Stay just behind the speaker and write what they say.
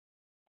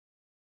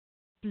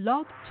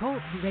Blog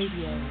Talk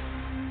Radio.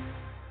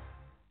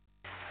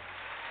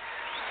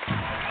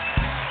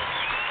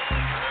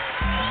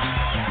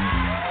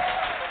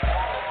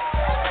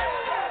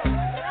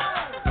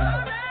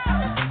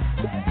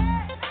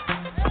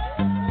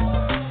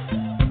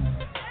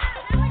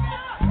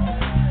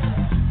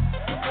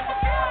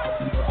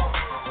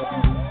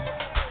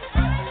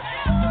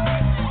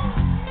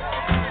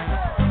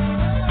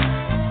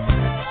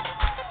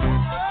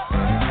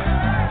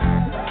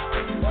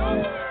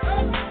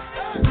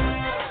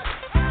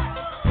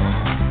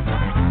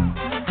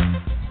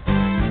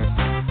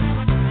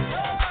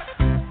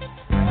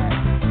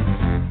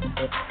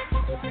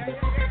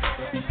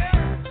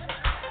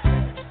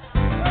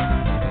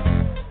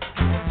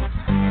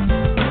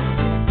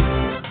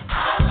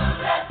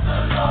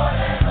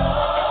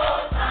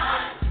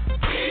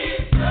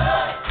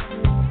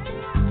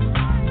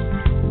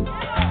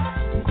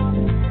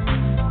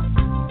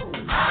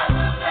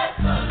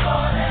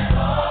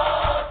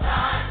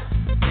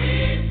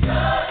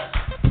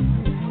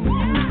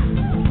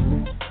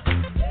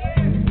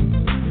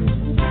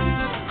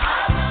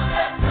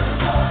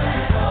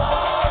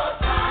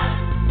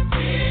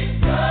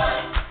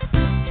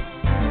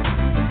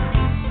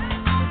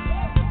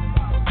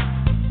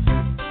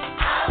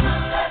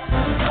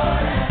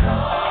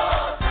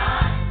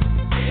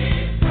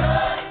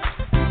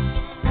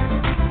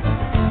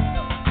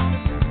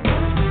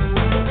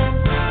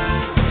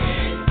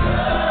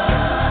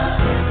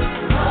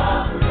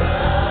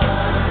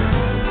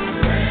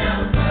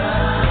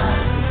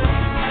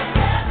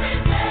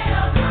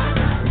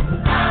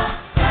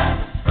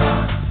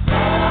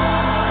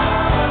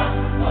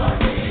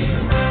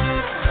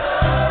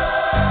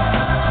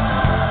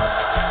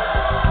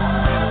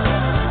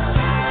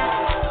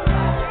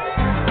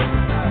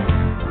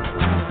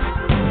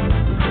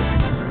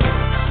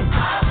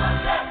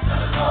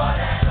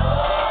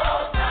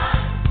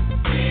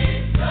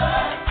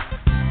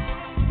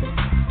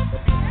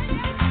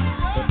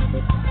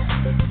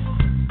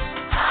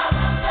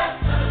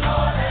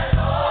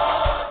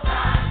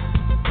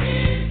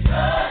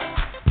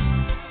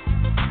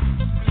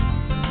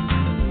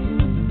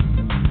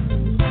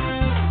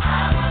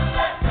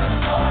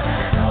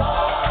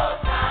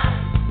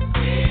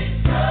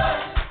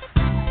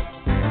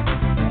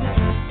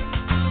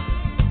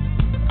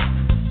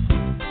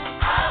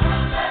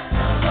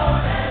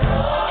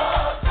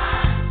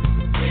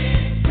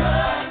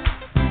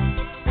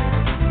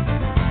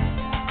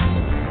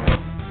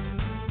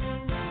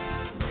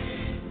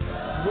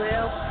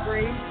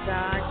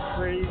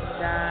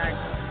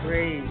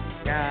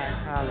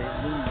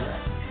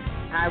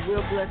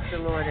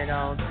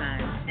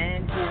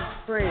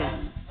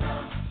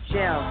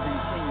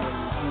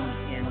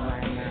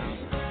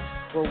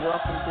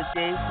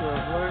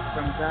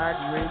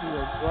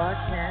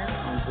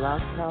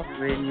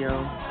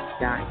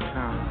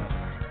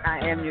 I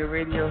am your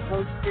radio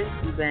hostess,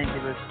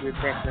 Evangelist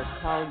Rebecca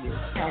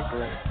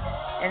Collier-Hagler,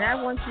 and I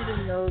want you to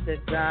know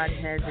that God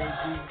has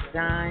a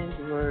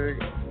designed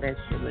word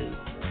especially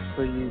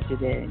for you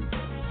today.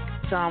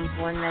 Psalms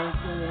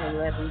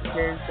 119:11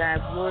 says, "Thy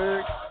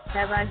word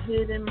have I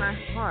hid in my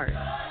heart,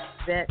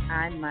 that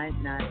I might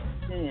not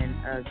sin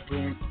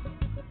against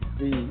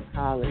thee."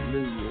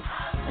 Hallelujah.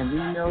 And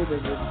we know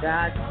that with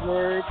God's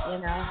word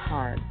in our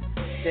heart,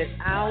 that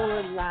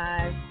our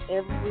lives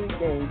every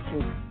day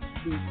should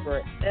be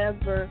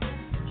forever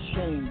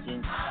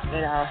changing,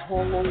 that our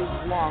whole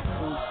walk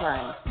in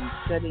Christ and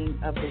studying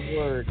of the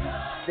Word,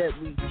 that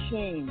we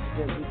change,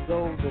 that we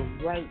go the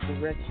right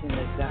direction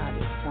that God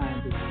is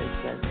trying to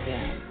take us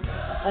down.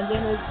 And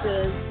then it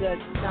says that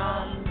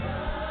Psalm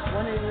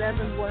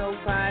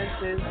 111:105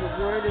 says, "The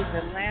Word is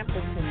a lamp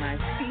unto my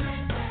feet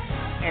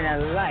and a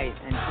light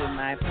unto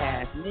my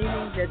path,"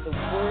 meaning that the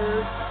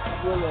Word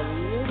will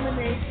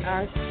illuminate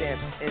our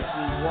steps as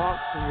we walk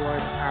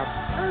towards our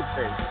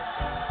purpose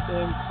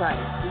in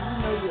Christ. Do you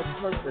know your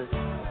purpose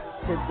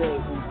today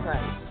in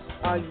Christ?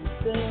 Are you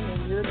staying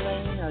in your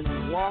lane? Are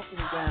you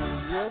walking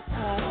down your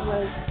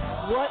pathway?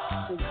 What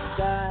is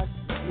God's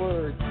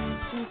Word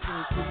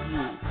speaking to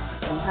you?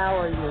 And how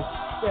are your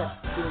steps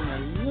being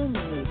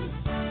illuminated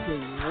to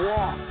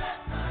walk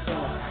in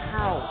the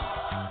power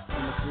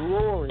and the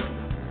glory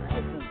and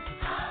presence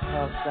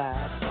of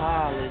God?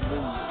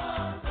 Hallelujah.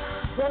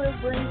 So it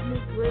brings me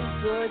great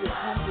joy to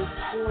come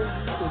before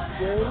you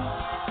today,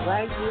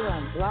 right here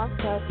on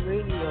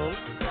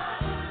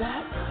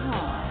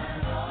BlogTalkRadio.com,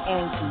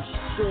 and to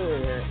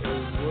share a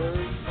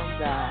word from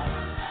God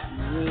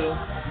with you.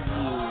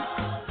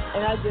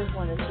 And I just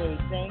want to say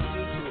thank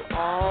you to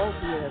all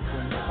who have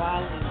been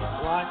following the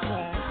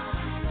broadcast.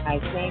 I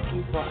thank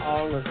you for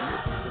all of your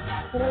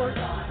support. I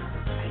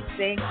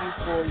thank you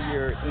for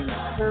your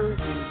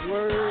encouraging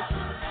words.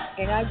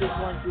 And I just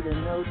want you to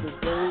know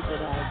today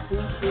that I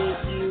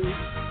appreciate you,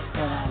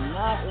 and I'm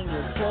not in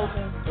your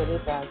presence, but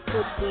if I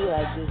could be,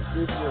 I'd just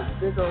give you a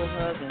big old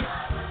hug and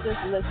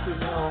just let you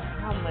know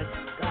how much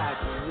God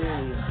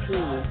really and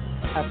truly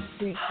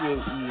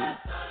appreciate you.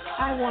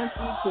 I want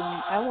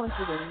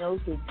you to know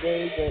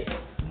today that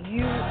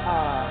you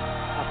are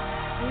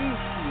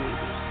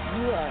appreciated. You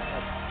You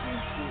are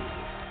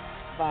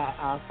appreciated by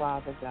our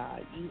Father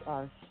God. You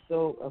are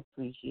so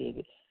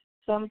appreciated.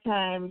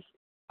 Sometimes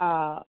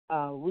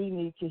we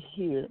need to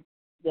hear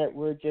that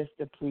we're just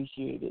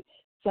appreciated.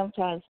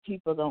 Sometimes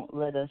people don't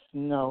let us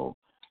know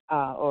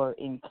or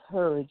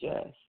encourage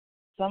us.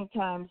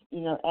 Sometimes,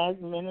 as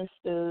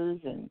ministers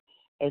and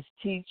as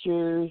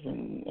teachers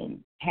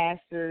and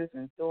pastors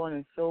and so on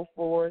and so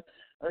forth,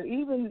 or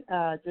even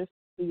just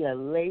be a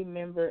lay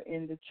member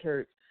in the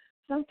church,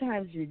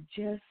 sometimes you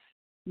just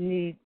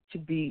need to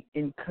be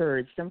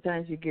encouraged.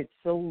 Sometimes you get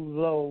so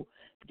low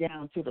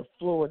down to the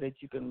floor that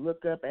you can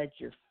look up at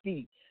your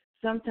feet.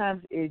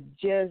 Sometimes it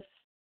just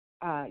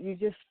you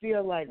just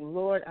feel like,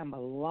 Lord, I'm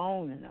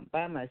alone and I'm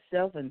by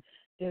myself and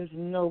there's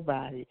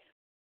nobody.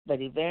 But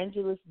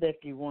Evangelist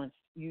Becky wants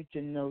you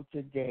to know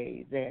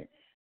today that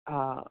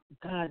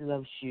God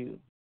loves you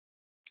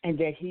and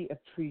that he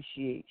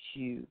appreciates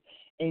you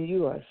and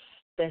you are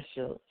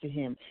special to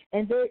him.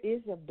 And there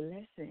is a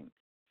blessing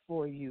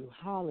for you.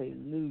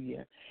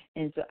 Hallelujah.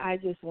 And so I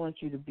just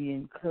want you to be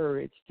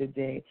encouraged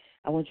today.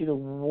 I want you to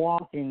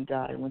walk in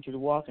God. I want you to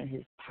walk in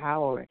his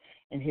power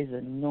and his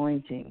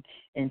anointing,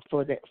 and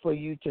for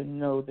you to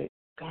know that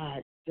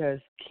God does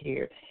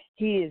care.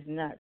 He is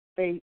not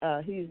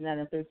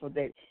unfaithful,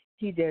 that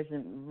he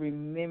doesn't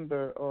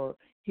remember or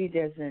he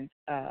doesn't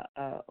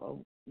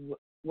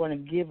want to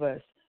give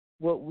us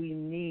what we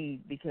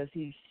need, because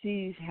he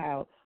sees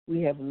how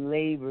we have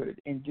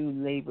labored and do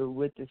labor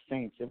with the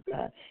saints of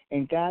God.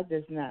 And God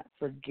does not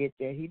forget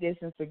that. He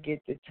doesn't forget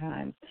the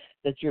times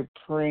that you're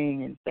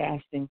praying and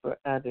fasting for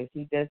others.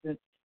 He doesn't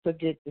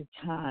forget the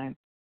time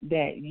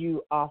that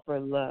you offer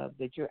love,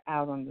 that you're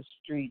out on the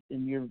streets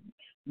and you're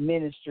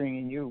ministering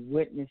and you're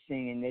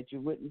witnessing, and that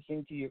you're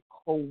witnessing to your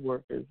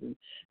co-workers and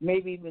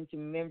maybe even to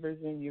members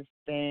in your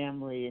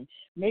family. And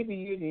maybe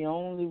you're the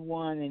only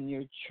one in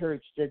your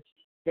church that's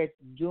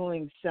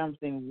doing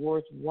something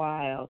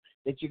worthwhile,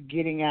 that you're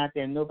getting out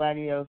there.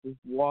 Nobody else is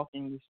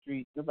walking the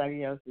streets.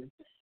 Nobody else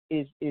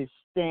is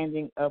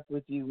standing up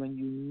with you when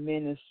you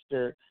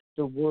minister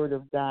the word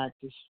of God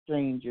to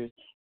strangers.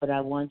 But I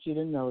want you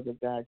to know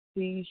that God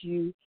sees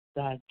you,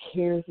 God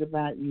cares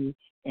about you,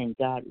 and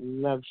God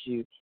loves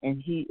you.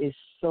 And he is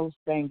so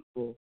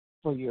thankful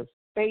for your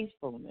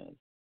faithfulness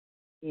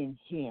in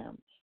him.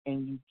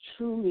 And you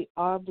truly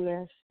are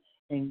blessed,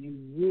 and you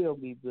will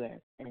be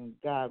blessed, and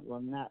God will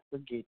not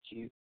forget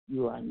you.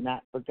 You are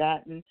not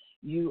forgotten.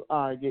 You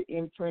are, the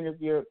imprint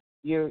of your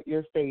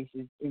face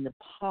is in the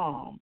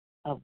palm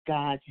of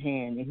God's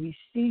hand, and he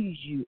sees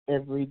you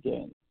every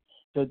day.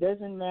 So it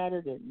doesn't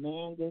matter that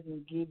man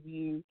doesn't give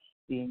you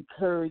the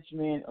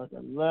encouragement or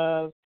the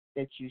love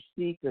that you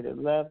seek or the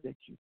love that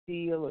you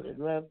feel or the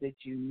love that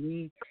you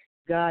need.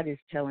 God is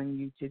telling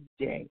you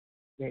today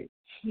that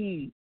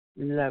he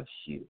loves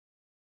you,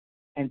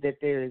 and that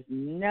there is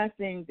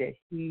nothing that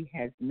he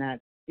has not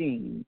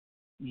seen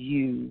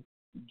you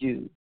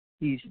do.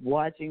 He's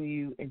watching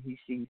you, and he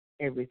sees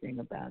everything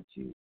about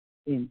you.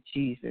 In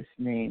Jesus'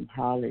 name,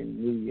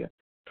 hallelujah.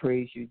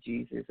 Praise you,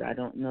 Jesus. I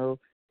don't know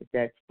if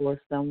that's for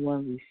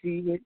someone.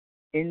 Receive it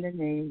in the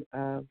name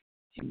of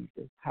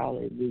Jesus.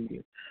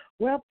 Hallelujah.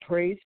 Well,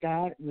 praise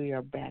God. We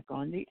are back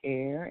on the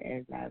air,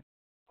 as I've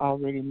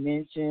already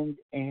mentioned,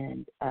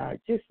 and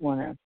just want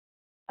to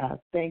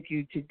thank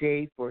you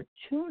today for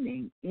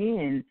tuning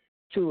in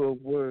to a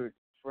word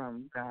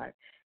from God.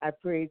 I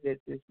pray that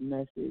this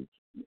message,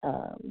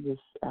 this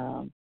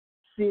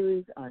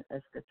series on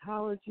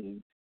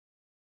eschatology,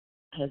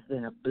 has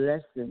been a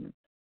blessing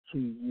to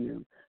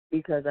you,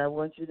 because I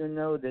want you to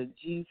know that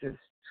Jesus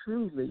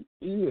truly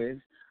is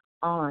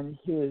on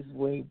his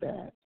way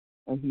back,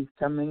 and he's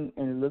coming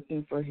and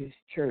looking for his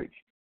church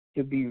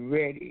to be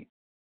ready.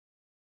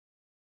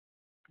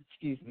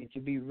 To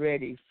be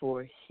ready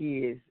for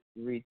his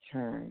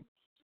return.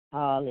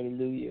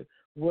 Hallelujah.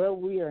 Well,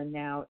 we are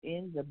now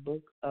in the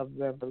book of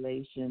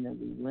Revelation, and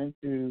we went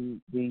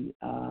through the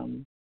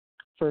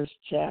first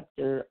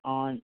chapter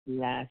on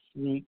last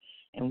week,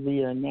 and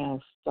we are now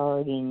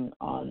starting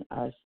on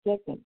our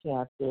second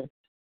chapter,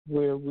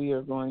 where we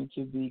are going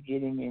to be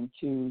getting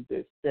into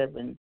the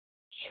 7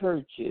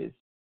 churches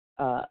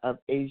of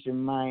Asia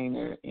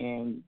Minor,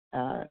 and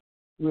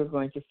we're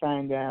going to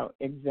find out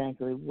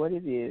exactly what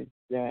it is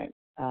that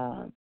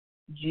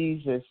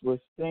Jesus was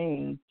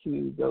saying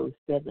to those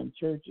 7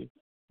 churches,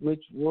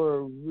 which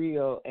were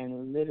real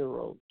and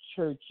literal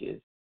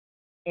churches.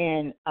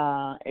 And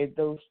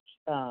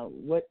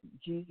what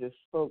Jesus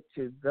spoke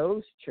to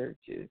those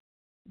churches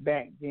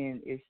back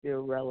then is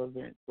still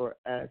relevant for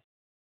us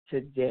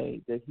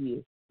today, that he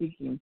is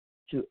speaking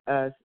to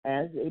us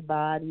as a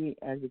body,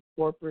 as a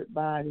corporate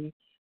body,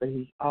 but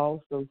he's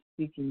also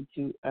speaking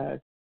to us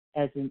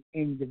as an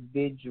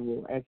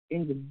individual, as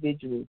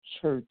individual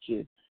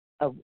churches,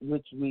 of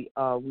which we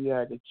are. We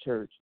are the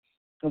church.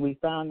 And we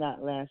found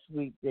out last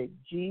week that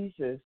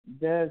Jesus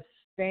does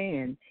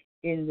stand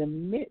in the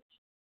midst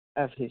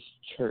of his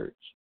church.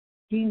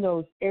 He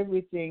knows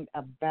everything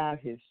about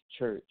his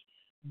church.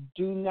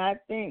 Do not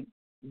think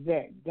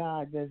that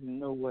God doesn't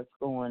know what's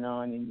going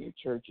on in your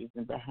churches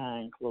and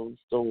behind closed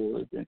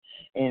doors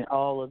and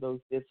all of those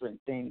different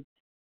things.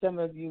 Some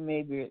of you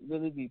may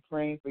really be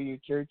praying for your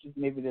churches.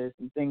 Maybe there's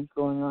some things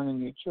going on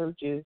in your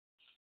churches.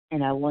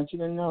 And I want you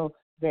to know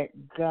that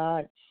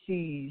God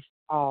sees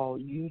all.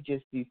 You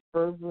just be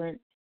fervent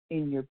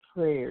in your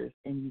prayers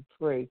and you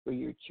pray for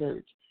your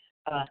church.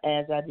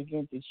 As I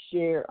begin to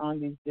share on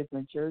these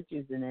different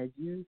churches and as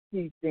you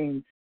see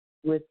things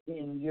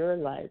within your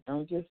life,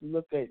 don't just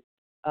look at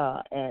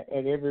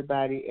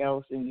everybody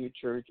else in your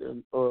church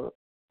or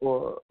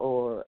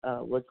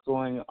what's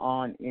going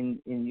on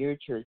in your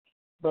church.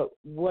 But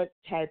what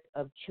type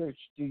of church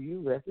do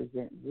you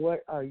represent?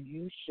 What are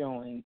you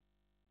showing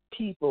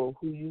people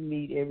who you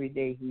meet every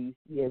day, who you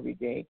see every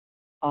day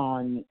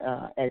on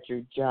at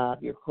your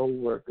job, your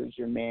coworkers,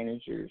 your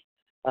managers,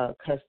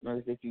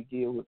 customers, if you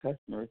deal with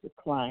customers or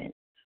clients?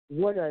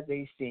 What are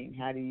they seeing?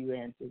 How do you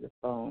answer the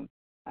phone?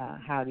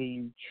 How do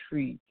you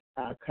treat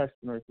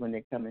customers when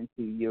they come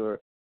into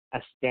your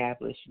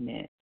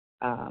establishment?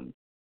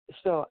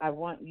 So I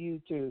want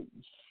you to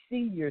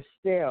see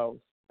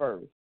yourselves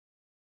first.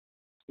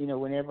 You know,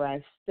 whenever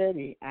I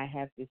study, I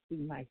have to see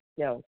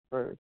myself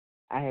first.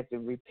 I have to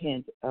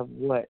repent of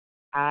what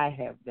I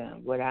have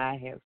done, what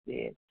I have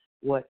said,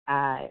 what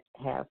I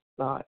have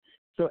thought.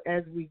 So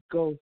as we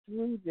go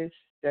through this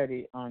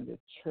study on the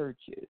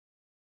churches,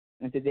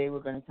 and today we're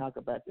going to talk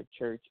about the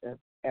church of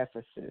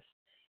Ephesus.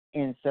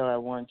 And so I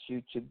want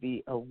you to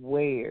be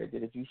aware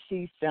that if you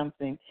see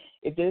something,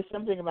 if there's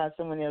something about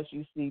someone else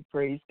you see,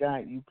 praise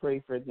God, you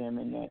pray for them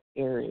in that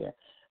area.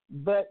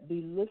 But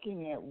be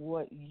looking at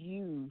what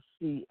you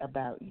see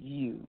about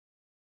you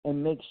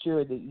and make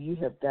sure that you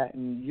have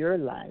gotten your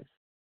life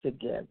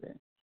together,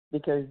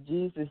 because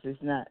Jesus is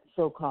not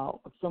so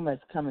much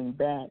coming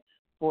back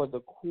for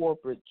the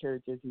corporate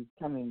church as he's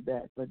coming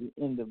back for the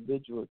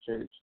individual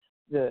church,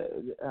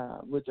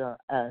 which are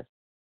us,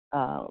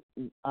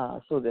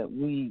 so that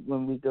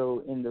when we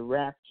go in the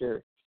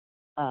rapture,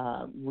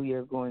 we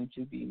are going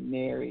to be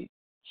married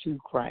to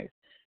Christ.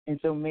 And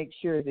so make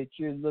sure that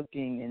you're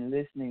looking and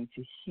listening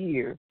to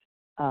hear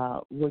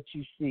what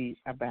you see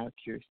about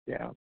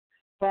yourself.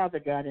 Father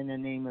God, in the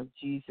name of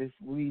Jesus,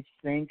 we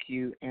thank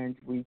you and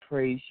we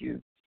praise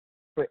you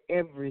for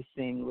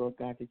everything, Lord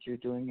God, that you're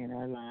doing in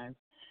our lives.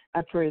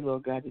 I pray,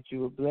 Lord God, that you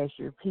will bless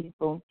your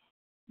people,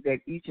 that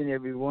each and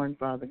every one,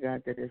 Father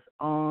God, that is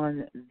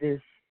on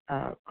this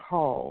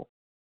call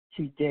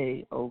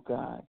today, oh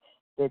God,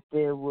 that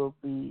there will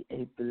be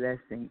a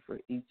blessing for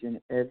each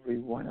and every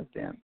one of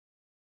them.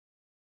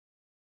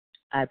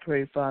 I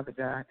pray, Father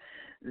God,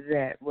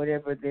 that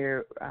whatever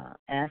they're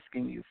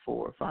asking you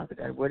for, Father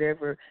God,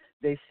 whatever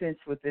they sense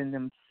within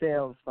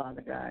themselves,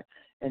 Father God,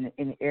 and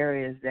in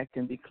areas that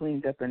can be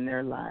cleaned up in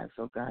their lives,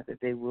 oh God,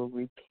 that they will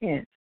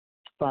repent,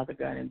 Father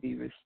God, and be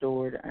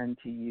restored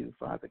unto you,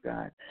 Father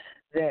God.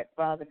 That,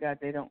 Father God,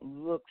 they don't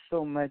look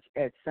so much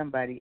at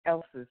somebody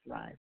else's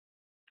life,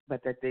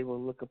 but that they will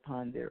look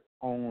upon their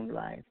own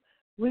life.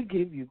 We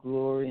give you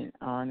glory and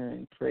honor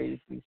and praise.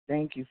 We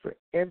thank you for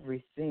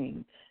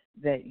everything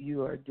that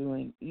you are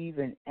doing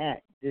even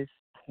at this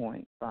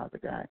point, Father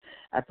God.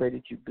 I pray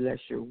that you bless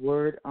your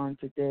word on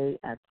today.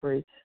 I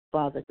pray,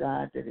 Father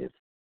God, that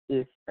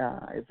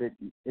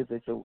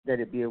that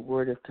it be a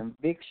word of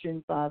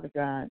conviction, Father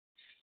God,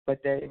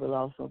 but that it will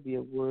also be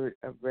a word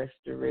of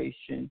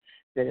restoration,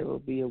 that it will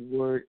be a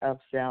word of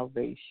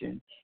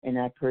salvation. And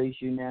I praise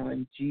you now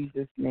in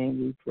Jesus' name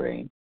we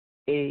pray.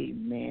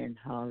 Amen.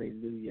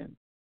 Hallelujah.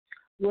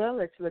 Well,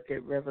 let's look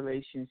at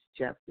Revelation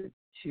chapter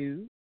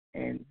 2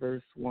 and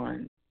verse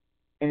 1.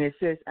 And it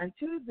says,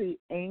 unto the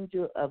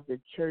angel of the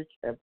church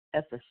of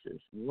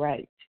Ephesus,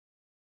 write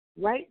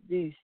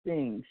these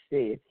things,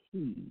 saith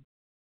he,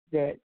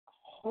 that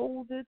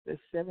holdeth the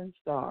 7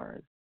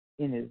 stars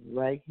in his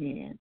right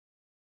hand,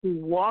 who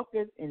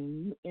walketh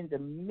in the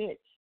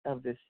midst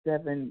of the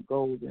 7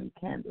 golden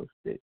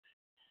candlesticks.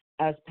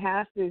 As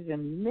pastors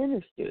and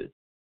ministers,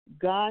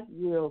 God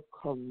will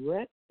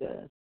correct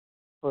us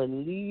for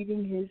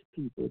leading his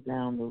people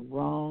down the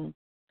wrong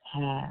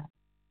path,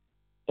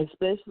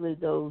 especially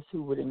those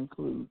who would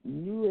include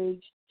New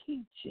Age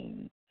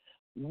teaching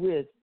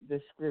with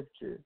the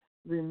Scripture.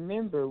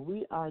 Remember,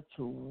 we are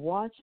to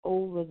watch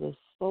over the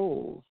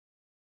souls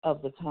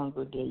of the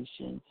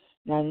congregation.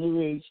 Now,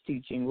 New Age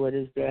teaching, what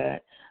is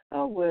that?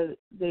 Oh, well,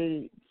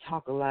 they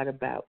talk a lot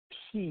about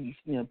peace,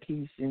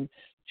 peace and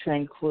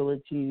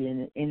tranquility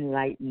and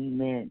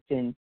enlightenment,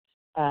 and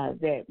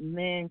that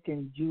man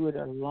can do it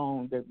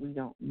alone, that we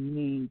don't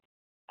need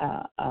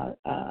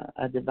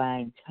a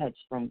divine touch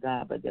from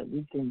God, but that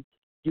we can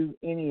do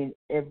any and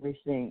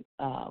everything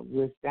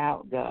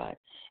without God,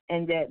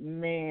 and that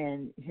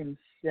man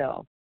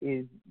himself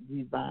is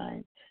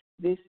divine.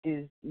 This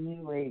is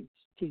New Age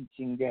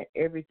teaching, that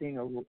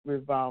everything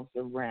revolves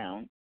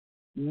around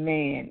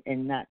man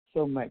and not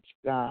so much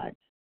God.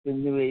 The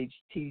New Age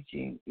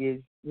teaching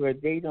is where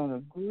they don't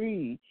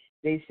agree.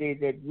 They say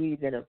that we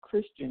that are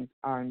Christians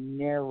are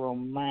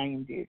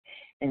narrow-minded,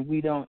 and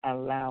we don't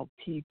allow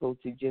people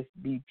to just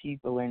be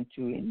people and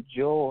to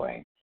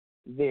enjoy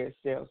their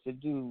selves to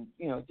do,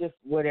 just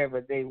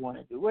whatever they want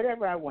to do,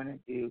 whatever I want to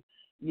do,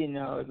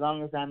 as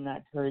long as I'm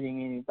not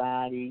hurting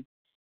anybody.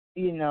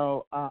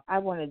 I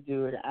want to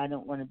do it. I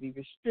don't want to be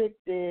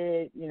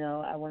restricted.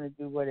 I want to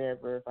do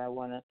whatever. If I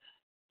want to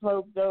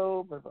smoke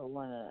dope, if I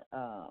want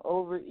to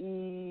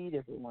overeat,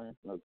 if I want to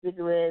smoke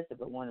cigarettes,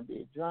 if I want to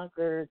be a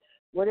drunkard,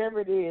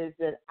 whatever it is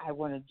that I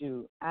want to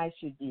do, I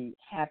should be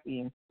happy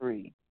and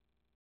free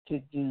to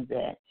do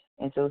that.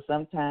 And so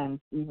sometimes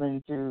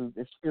even through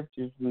the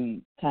scriptures,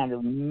 we kind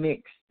of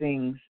mix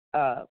things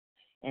up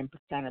and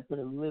kind of put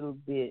a little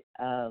bit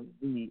of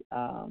the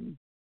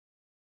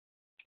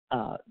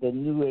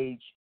New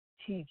Age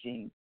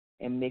teaching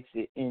and mix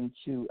it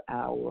into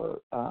our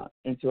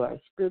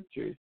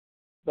scriptures.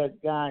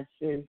 But God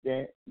says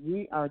that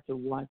we are to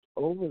watch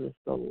over the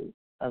souls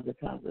of the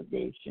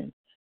congregation,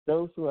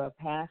 those who are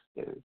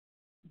pastors,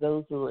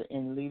 those who are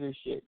in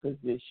leadership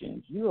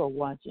positions. You are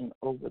watching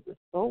over the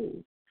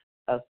souls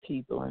of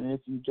people, and if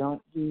you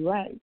don't do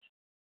right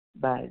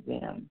by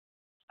them,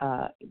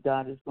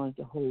 God is going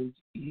to hold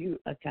you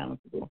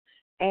accountable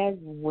as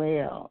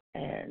well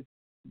as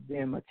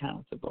them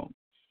accountable.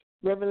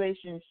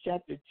 Revelation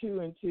chapter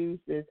 2:2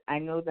 says, I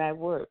know thy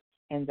work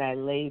and thy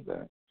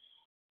labor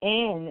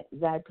and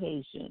thy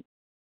patience,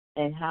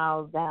 and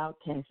how thou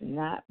canst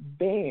not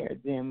bear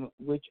them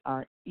which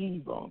are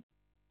evil.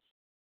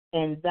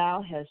 And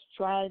thou hast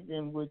tried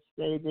them which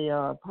say they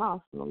are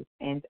apostles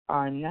and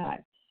are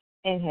not,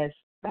 and hast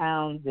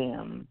found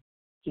them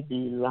to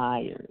be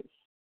liars.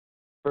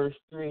 Verse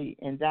 3,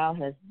 and thou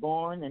hast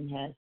borne and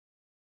hast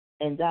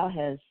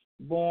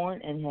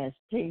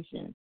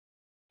patience,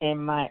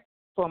 and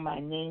for my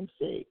name's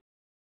sake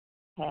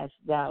hast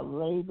thou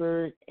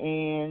labored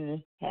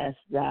and hast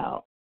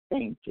thou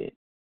fainted.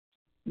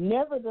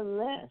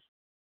 Nevertheless,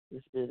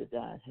 the Spirit of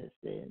God has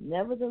said,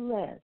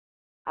 nevertheless,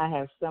 I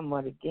have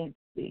somewhat against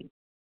thee,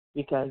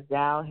 because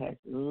thou hast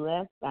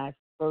left thy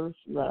first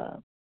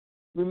love.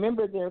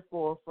 Remember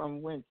therefore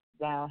from whence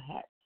thou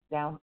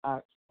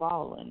art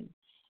fallen,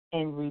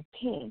 and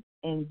repent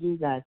and do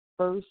thy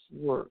first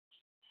works,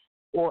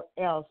 or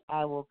else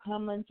I will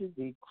come unto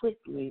thee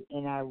quickly,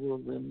 and I will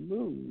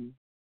remove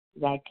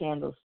thy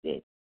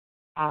candlestick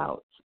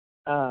out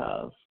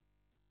of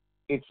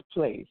its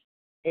place,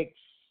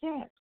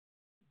 except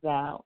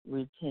thou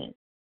repent.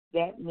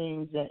 That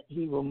means that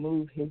he will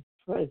move his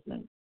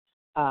presence,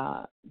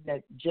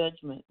 that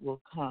judgment will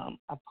come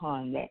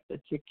upon that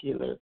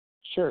particular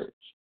church.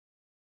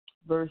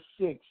 Verse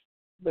 6,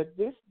 but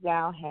this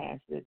thou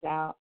hast, that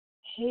thou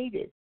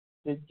hatest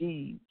the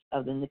deeds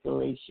of the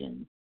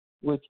Nicolaitans,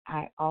 which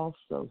I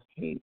also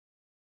hate.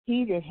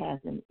 He that has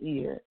an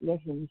ear, let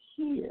him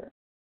hear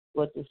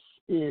what the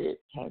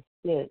Spirit has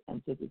said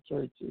unto the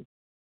churches.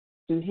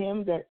 To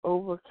him that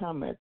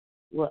overcometh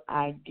will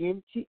I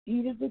give to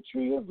eat of the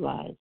tree of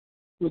life,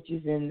 which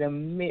is in the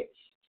midst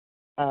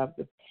of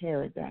the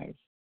paradise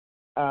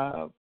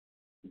of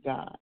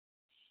God.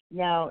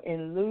 Now,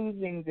 in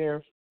losing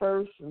their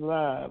first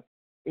love,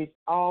 it's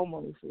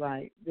almost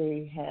like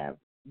they have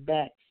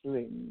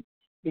backslidden,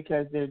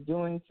 because they're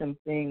doing some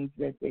things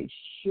that they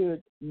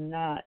should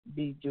not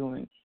be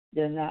doing.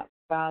 They're not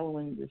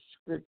following the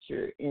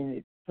scripture in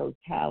its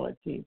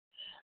totality.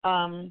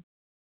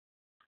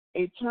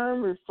 A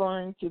term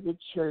referring to the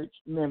church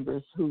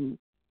members who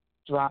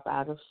drop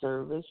out of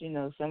service.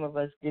 Some of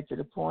us get to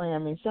the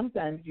point,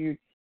 sometimes you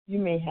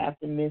may have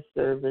to miss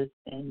service,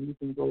 and you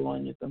can go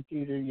on your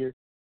computer, your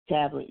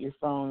tablet, your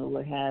phone, or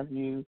what have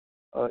you,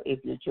 or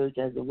if your church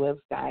has a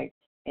website,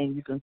 and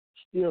you can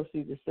still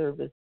see the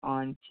service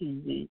on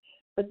TV.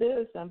 But there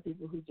are some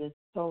people who just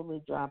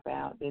totally drop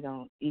out. They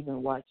don't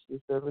even watch the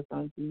service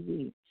on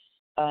TV.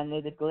 And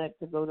they neglect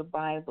to go to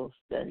Bible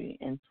study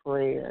and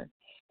prayer.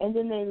 And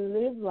then they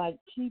live like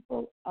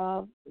people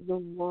of the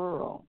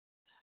world.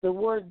 The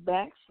word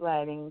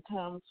backsliding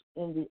comes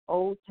in the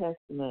Old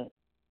Testament.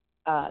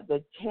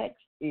 The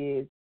text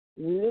is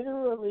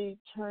literally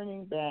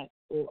turning back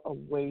or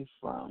away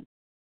from.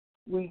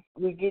 We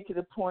get to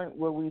the point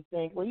where we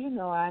think, well,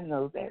 I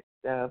know that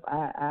stuff.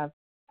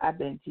 I've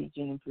been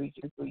teaching and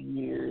preaching for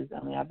years.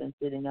 I've been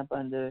sitting up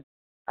under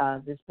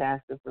this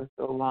pastor for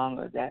so long,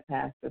 or that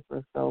pastor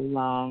for so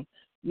long.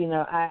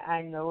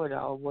 I know it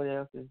all. What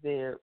else is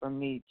there for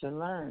me to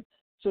learn?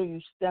 So you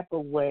step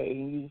away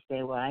and you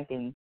say, well, I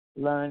can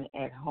learn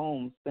at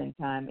home, spend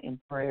time in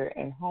prayer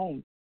at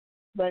home.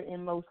 But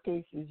in most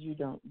cases, you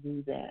don't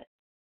do that.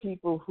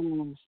 People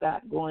who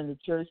stop going to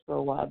church for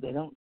a while, they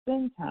don't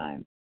spend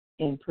time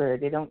in prayer.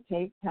 They don't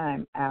take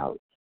time out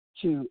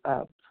to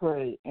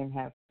pray and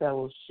have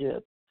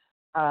fellowship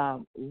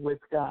with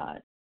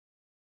God.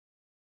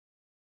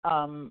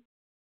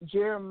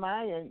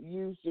 Jeremiah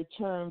used the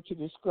term to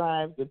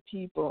describe the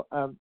people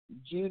of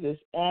Judah's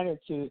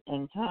attitude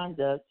and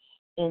conduct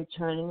in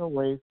turning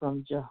away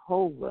from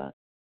Jehovah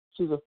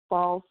to the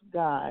false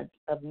gods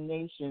of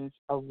nations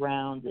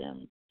around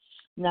them.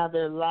 Now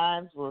their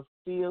lives were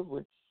filled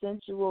with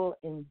sensual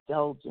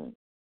indulgence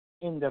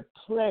in the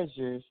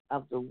pleasures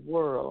of the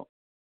world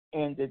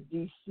and the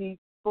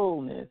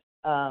deceitfulness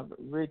of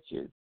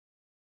riches.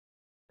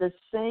 the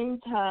same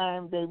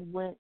time they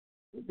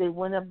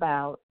went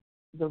about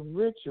the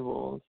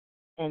rituals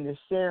and the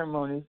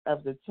ceremonies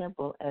of the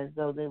temple as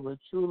though they were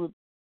truly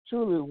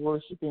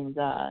worshiping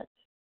God,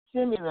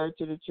 similar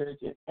to the church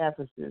at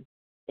Ephesus.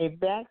 A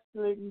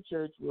backslidden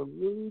church will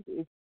lose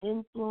its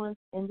influence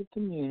in the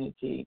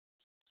community,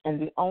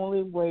 and the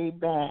only way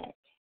back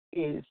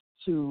is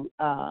to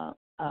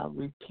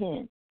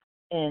repent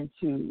and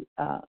to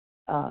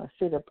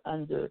sit up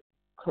under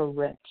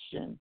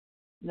correction.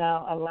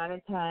 Now, a lot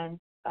of times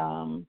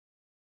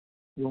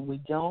when we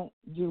don't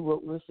do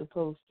what we're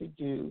supposed to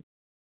do,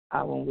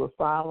 when we're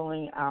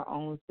following our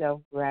own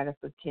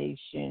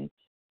self-gratification,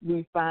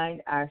 we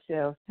find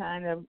ourselves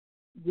kind of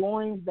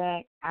going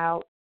back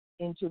out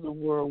into the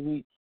world.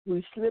 We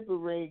slip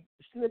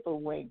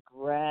away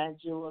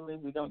gradually.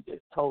 We don't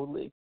just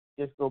totally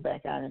just go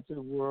back out into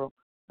the world.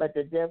 But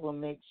the devil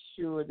makes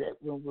sure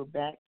that when we're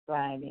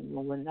backsliding,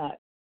 when we're not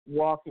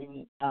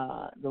walking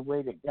the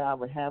way that God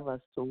would have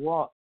us to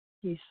walk,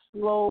 he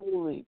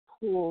slowly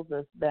pulls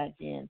us back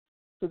in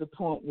to the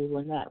point where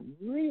we're not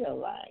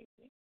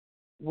realizing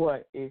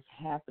what is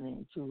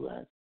happening to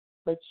us.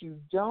 But you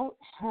don't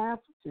have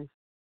to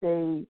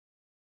stay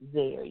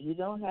there. You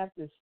don't have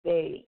to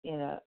stay in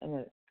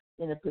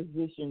a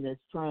position that's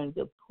trying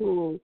to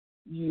pull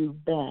you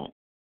back.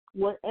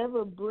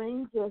 Whatever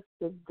brings us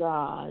to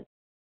God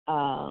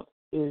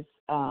is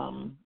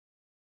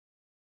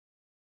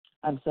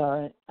I'm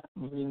sorry,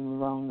 I'm reading the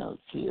wrong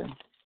notes here.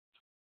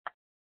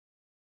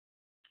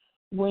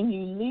 When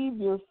you leave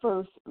your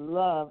first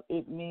love,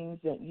 it means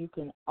that you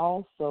can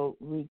also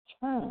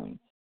return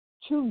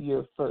to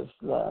your first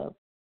love.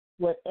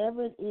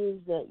 Whatever it is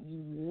that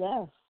you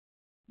left,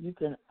 you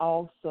can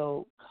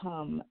also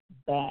come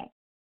back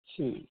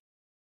to.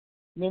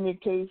 Many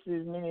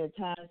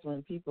times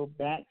when people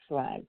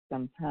backslide,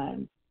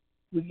 sometimes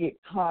we get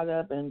caught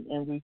up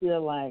and we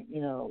feel like,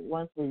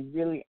 once we're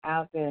really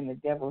out there and the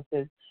devil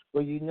says,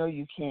 well,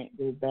 you can't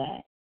go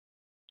back.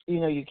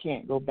 You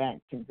can't go back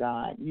to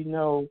God.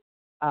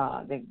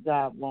 That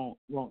God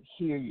won't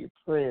hear your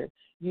prayer.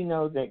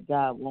 That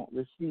God won't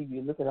receive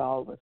you. Look at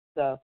all the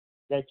stuff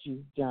that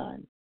you've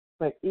done.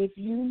 But if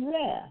you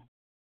left,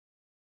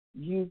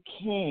 you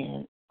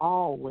can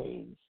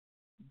always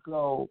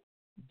go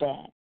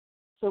back.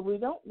 So we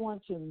don't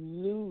want to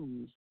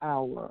lose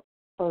our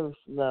first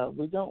love.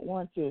 We don't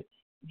want to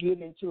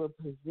get into a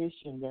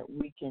position that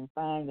we can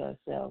find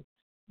ourselves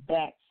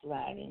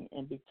backsliding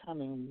and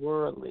becoming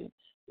worldly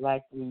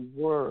like we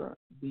were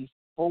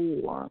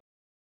before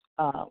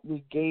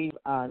we gave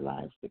our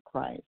lives to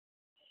Christ.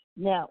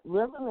 Now,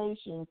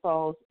 Revelation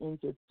falls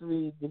into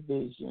three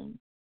divisions.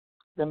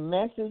 The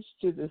message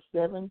to the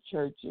seven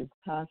churches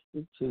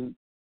constitutes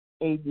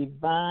a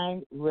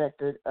divine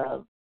record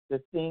of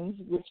the things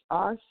which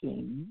are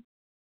seen,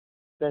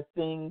 the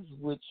things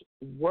which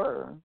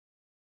were,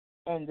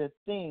 and the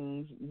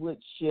things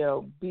which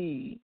shall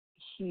be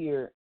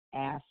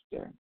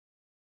hereafter.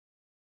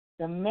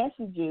 The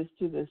messages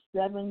to the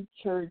seven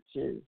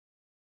churches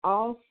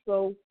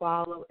also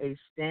follow a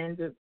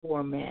standard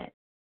format,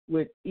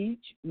 with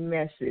each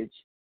message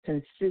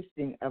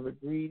consisting of a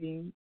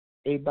greeting,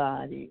 a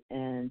body,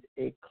 and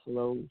a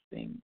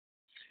closing.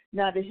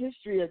 Now, the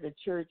history of the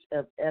church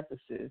of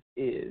Ephesus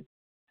is,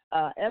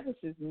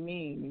 Ephesus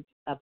means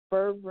a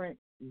fervent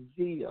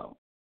zeal.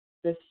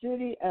 The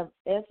city of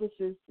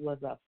Ephesus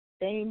was a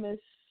famous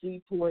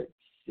seaport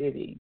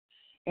city,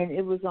 and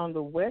it was on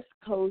the west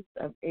coast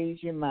of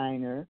Asia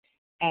Minor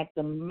at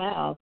the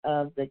mouth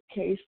of the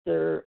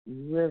Cayster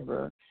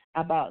River,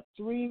 about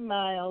 3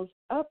 miles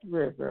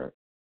upriver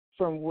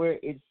from where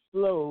it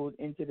flowed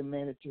into the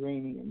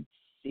Mediterranean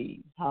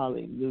Sea.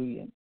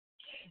 Hallelujah.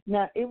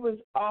 Now, it was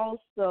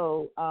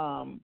also,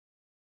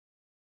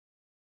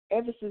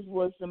 Ephesus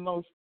was the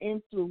most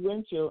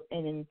influential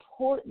and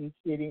important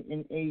city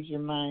in Asia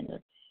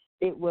Minor.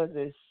 It was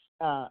a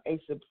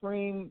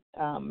supreme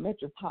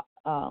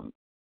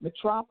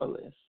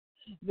metropolis.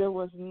 There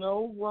was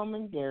no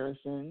Roman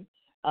garrison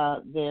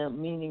there,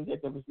 meaning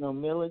that there was no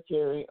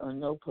military or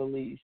no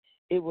police.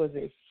 It was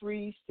a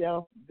free,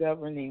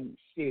 self-governing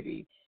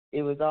city.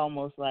 It was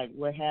almost like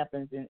what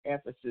happens in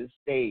Ephesus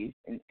stays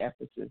in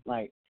Ephesus,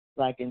 like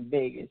in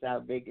Vegas. Our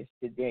Vegas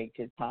today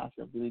could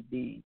possibly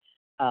be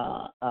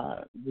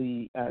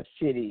the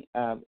city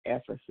of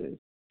Ephesus.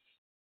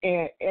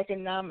 And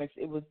economics,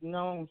 it was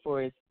known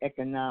for its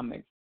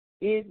economics.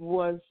 It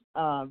was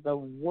the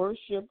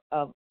worship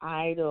of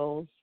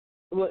idols.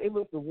 Well, it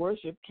was the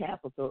worship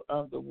capital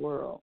of the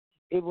world.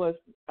 It was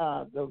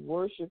the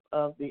worship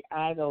of the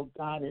idol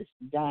goddess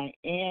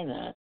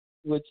Diana,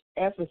 which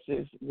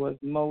Ephesus was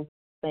most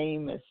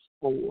famous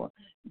for.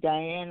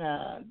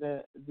 Diana,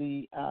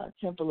 the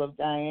temple of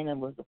Diana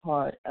was a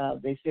part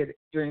of, they said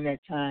during that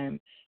time,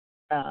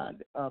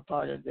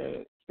 part of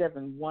the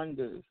seven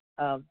wonders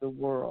of the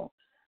world.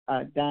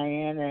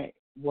 Diana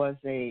was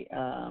a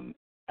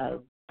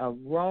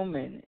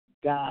Roman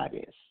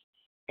goddess.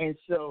 And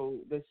so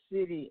the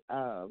city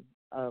of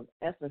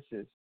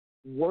Ephesus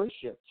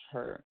worshipped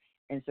her,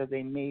 and so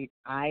they made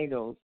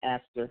idols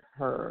after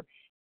her.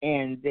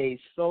 and they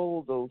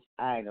sold those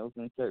idols,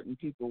 and certain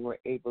people were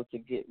able to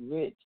get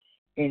rich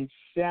in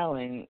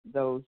selling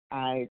those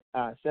idols.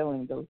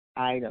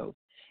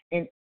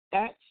 In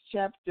Acts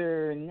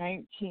chapter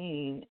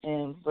 19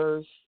 and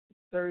verse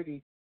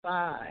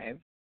 35,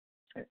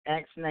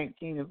 Acts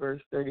 19 and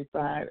verse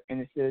 35,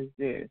 and it says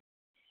this: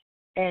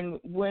 "And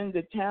when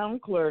the town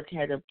clerk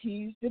had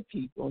appeased the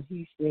people,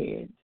 he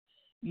said,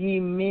 Ye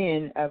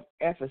men of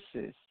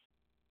Ephesus,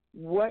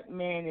 what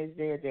man is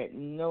there that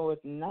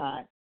knoweth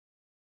not?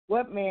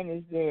 What man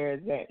is there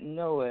that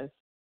knoweth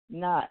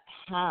not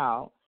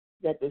how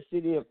that the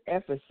city of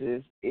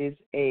Ephesus is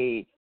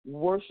a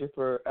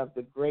worshiper of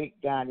the great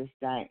goddess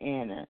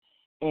Diana,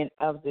 and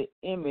of the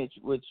image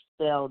which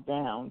fell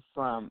down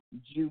from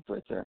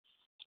Jupiter?"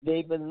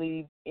 They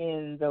believed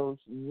in those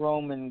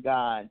Roman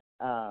gods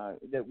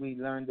that we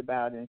learned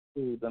about in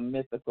school, the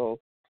mythical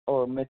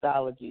or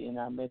mythology in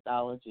our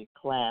mythology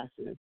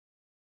classes.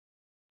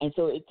 And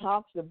so it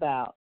talks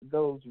about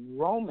those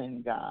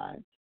Roman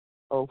gods,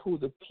 or who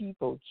the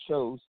people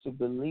chose to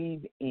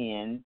believe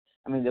in.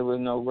 I mean, there were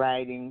no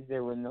writings,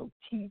 there were no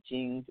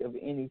teachings of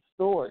any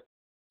sort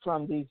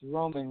from these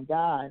Roman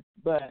gods,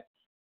 but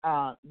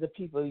the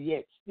people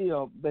yet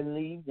still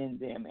believed in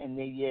them, and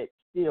they yet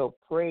still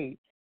prayed.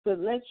 So it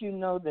lets you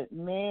know that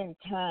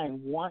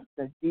mankind wants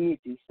a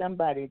deity,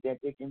 somebody that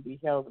they can be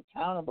held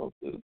accountable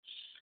to,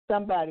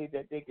 somebody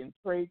that they can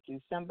pray to,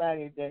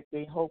 somebody that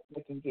they hope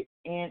they can get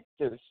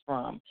answers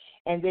from.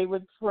 And they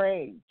would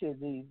pray to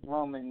these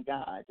Roman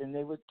gods, and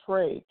they would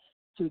pray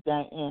to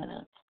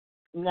Diana.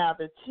 Now,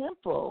 the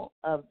temple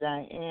of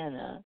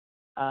Diana,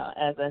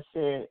 as I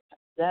said,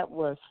 that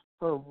was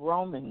her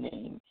Roman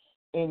name.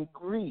 In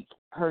Greek,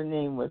 her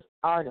name was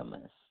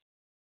Artemis.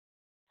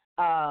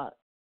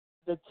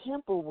 The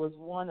temple was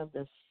one of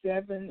the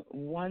 7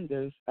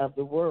 wonders of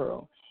the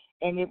world,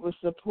 and it was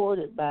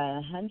supported by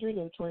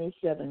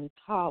 127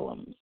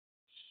 columns,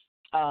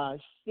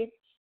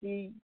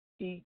 60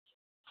 feet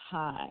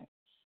high.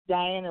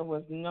 Diana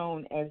was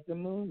known as the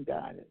moon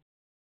goddess,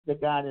 the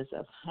goddess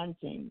of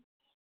hunting,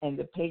 and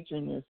the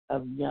patroness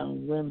of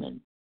young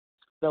women.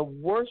 The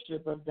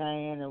worship of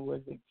Diana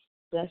was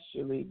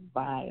especially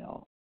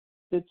vile.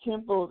 The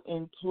temple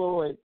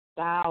employed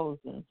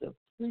thousands of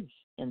priests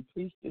and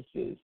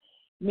priestesses,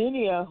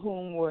 many of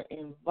whom were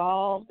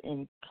involved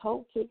in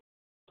cultic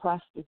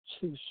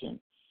prostitution.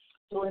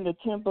 So in the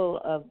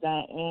temple of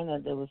Diana,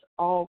 there was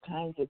all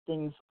kinds of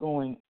things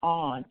going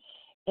on.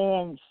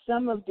 And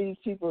some of these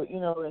people,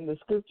 you know, in the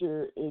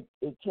scripture, it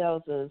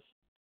tells us,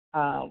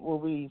 well,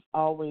 we've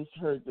always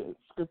heard the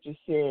scripture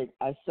said,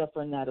 I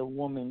suffer not a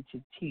woman to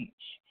teach.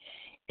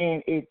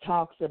 And it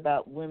talks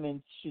about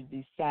women should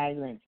be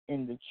silent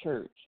in the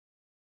church.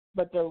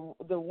 But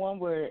the one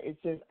where it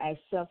says, I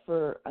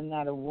suffer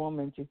not a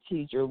woman to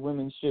teach, or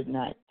women should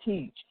not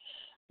teach,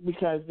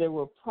 because there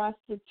were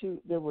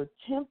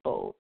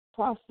temple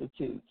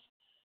prostitutes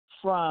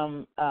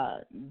from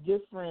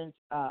different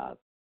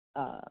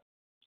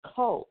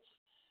cults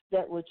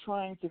that were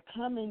trying to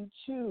come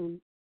into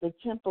the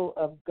temple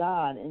of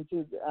God,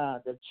 into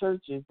the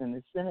churches and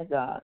the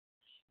synagogues,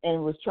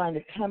 and was trying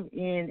to come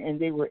in, and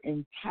they were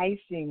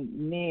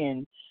enticing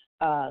men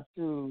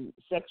through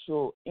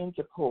sexual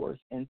intercourse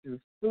and through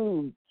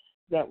food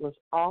that was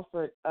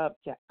offered up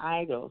to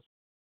idols,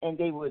 and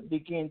they would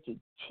begin to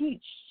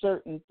teach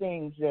certain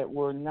things that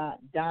were not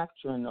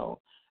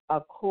doctrinal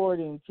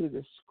according to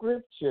the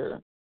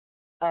scripture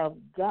of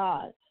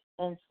God.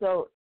 And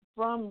so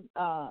from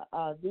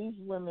these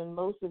women,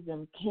 most of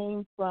them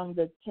came from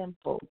the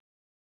temple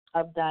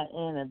of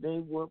Diana. They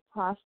were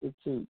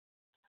prostitutes.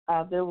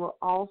 There were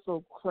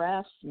also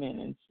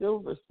craftsmen and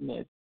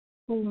silversmiths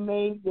who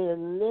made their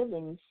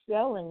living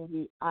selling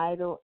the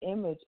idol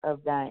image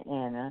of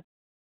Diana,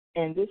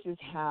 and this is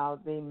how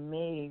they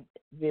made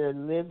their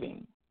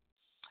living.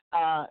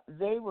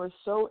 They were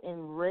so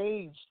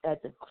enraged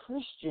at the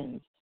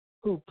Christians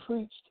who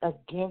preached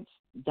against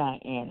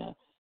Diana,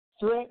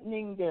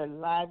 threatening their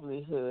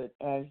livelihood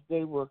as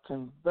they were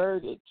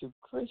converted to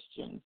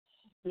Christians.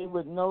 They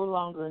would no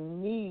longer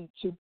need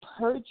to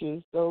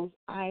purchase those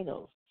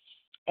idols.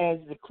 As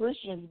the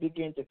Christians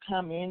began to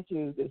come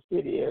into the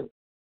city of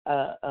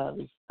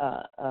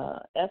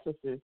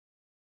Ephesus,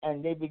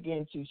 and they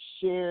began to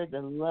share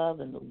the love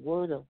and the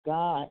word of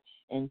God,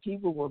 and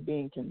people were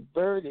being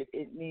converted,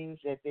 it means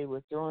that they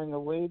were throwing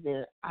away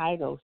their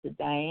idols to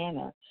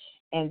Diana,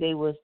 and they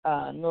was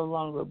no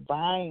longer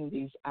buying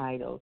these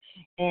idols.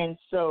 And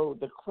so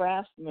the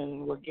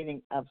craftsmen were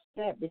getting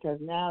upset because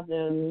now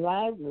their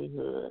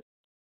livelihood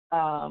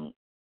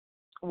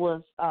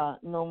was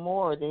no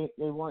more. They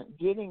weren't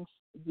getting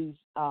these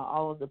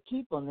all of the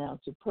people now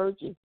to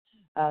purchase.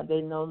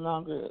 They no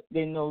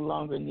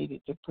longer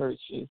needed to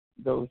purchase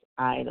those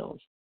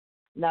idols.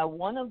 Now,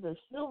 one of the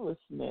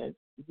silversmiths,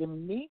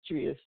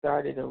 Demetrius,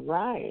 started a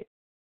riot,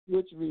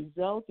 which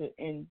resulted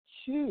in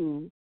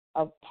 2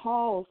 of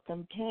Paul's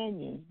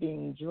companions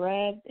being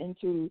dragged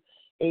into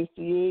a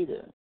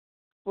theater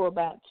for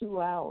about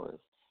 2 hours,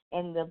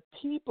 and the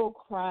people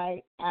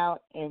cried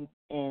out and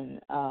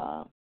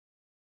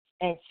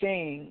and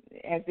saying,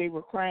 as they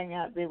were crying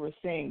out, they were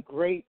saying,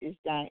 "Great is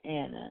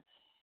Diana,"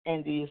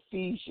 and the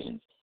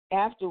Ephesians.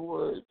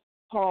 Afterward,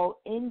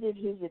 Paul ended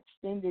his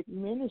extended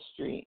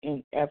ministry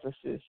in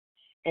Ephesus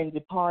and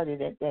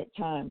departed at that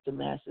time to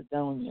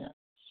Macedonia.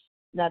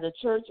 Now, the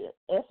church at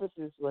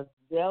Ephesus was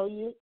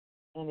zealous,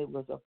 and it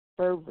was a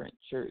fervent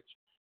church,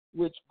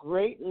 which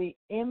greatly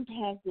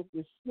impacted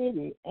the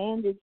city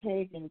and its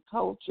pagan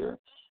culture.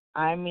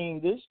 I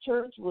mean, this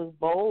church was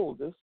bold.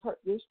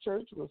 This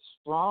church was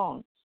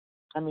strong.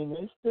 I mean,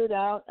 they stood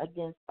out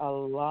against a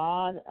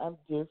lot of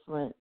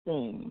different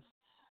things.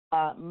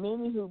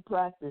 Many who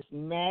practiced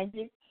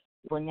magic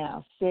were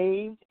now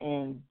saved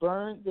and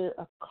burned their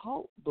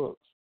occult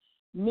books.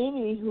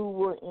 Many who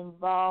were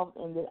involved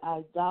in the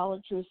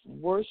idolatrous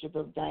worship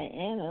of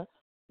Diana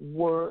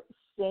were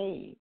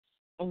saved.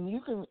 And you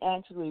can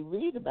actually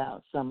read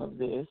about some of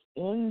this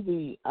in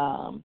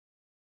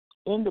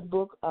the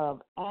book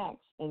of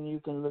Acts, and you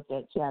can look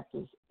at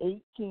chapters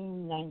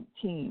 18,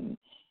 19,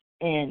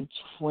 and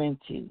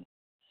 20.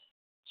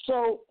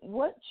 So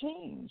what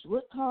changed?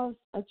 What caused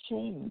a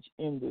change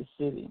in this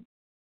city?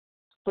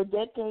 For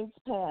decades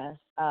past,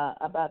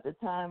 about the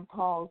time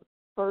Paul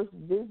first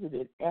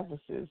visited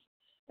Ephesus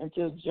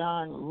until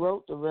John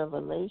wrote the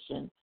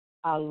Revelation,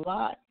 a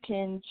lot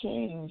can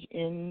change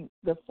in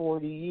the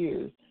 40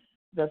 years.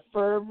 The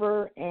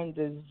fervor and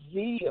the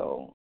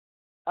zeal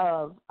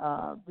of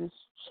this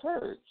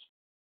church,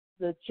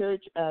 the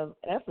church of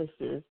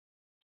Ephesus,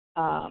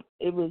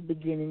 it was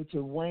beginning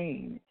to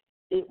wane.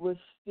 It was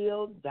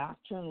still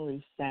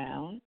doctrinally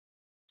sound,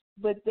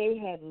 but they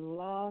had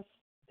lost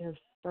their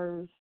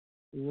first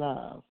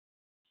love.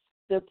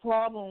 The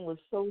problem was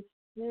so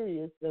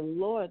serious, the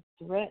Lord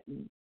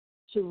threatened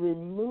to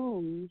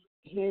remove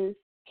his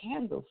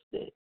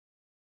candlestick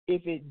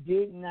if it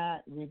did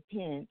not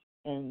repent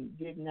and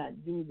did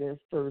not do their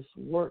first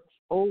works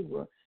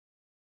over,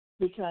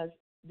 because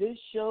this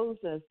shows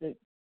us that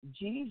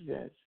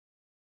Jesus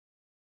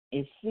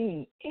is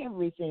seeing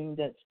everything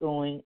that's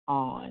going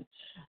on.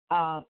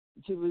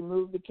 To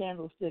remove the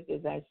candlestick,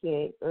 as I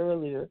said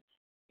earlier,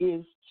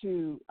 is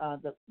to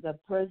the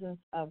presence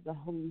of the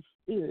Holy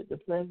Spirit, the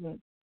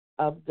presence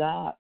of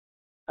God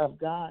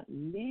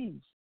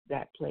leaves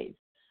that place.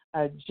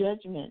 A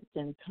judgment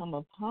can come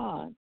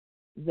upon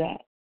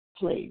that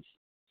place.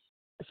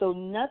 So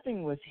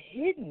nothing was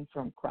hidden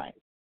from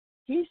Christ.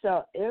 He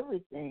saw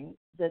everything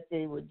that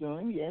they were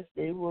doing. Yes,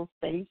 they were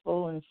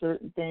faithful in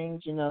certain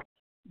things,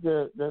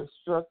 the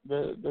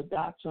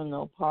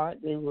doctrinal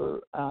part. They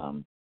were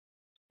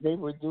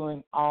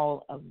doing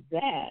all of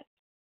that,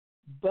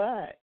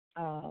 but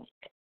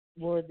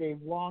were they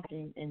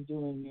walking and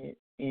doing it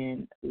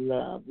in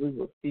love? We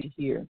will see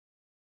here.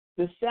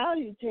 The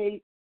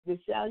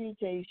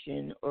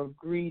salutation or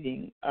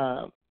greeting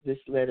of this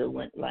letter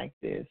went like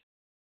this: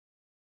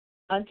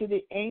 unto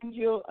the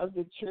angel of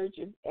the church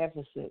of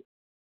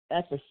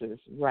Ephesus,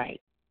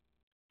 write.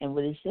 And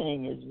what he's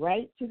saying is,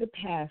 write to the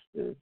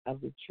pastors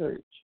of the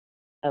church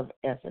of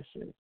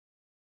Ephesus.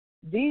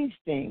 These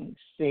things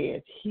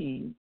saith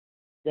he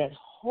that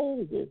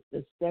holdeth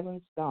the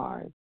 7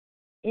 stars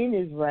in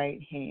his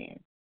right hand.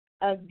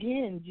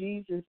 Again,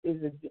 Jesus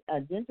is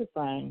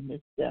identifying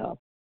himself,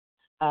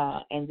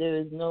 and there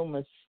is no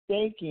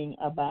mistaking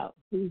about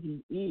who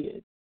he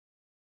is.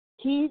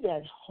 He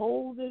that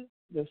holdeth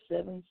the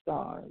 7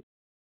 stars,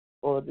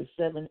 or the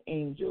 7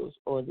 angels,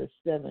 or the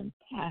 7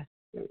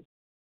 pastors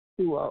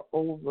who are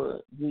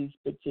over these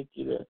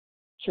particular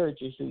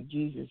churches, who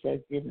Jesus has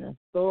given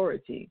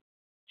authority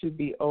to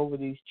be over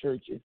these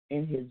churches,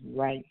 in his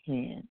right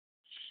hand.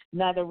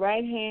 Now, the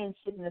right hand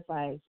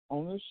signifies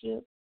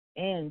ownership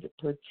and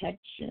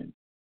protection.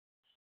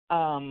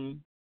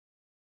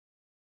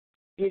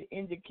 It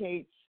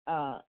indicates,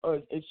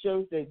 or it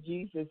shows that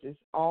Jesus is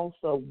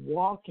also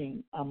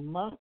walking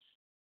amongst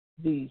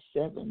these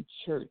 7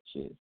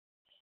 churches.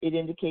 It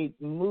indicates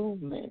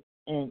movement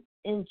and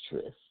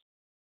interest.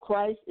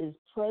 Christ is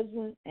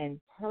present and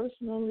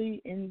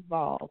personally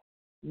involved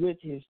with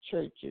his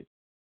churches.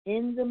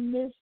 In the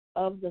midst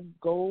of the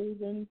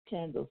golden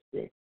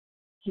candlestick,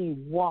 he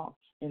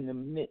walks in the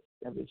midst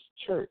of his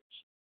church,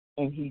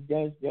 and he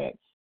does that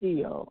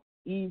still,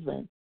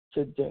 even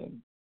today.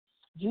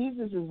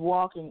 Jesus is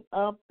walking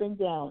up and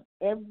down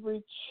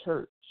every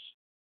church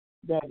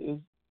that is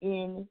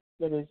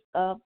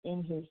up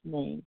in his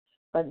name.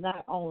 But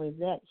not only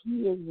that,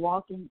 he is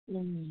walking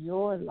in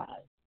your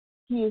life.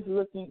 He is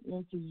looking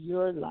into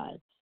your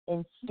life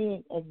and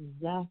seeing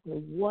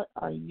exactly what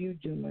are you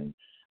doing.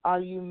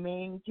 Are you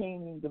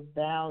maintaining the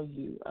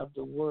value of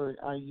the word?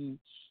 Are you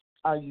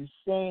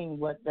saying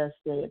what thus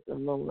saith the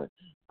Lord?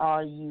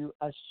 Are you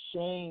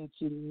ashamed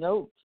to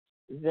note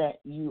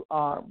that you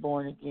are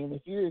born again?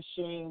 If you're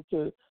ashamed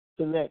to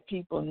let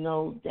people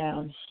know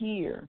down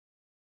here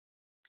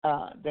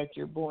that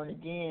you're born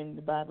again,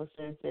 the Bible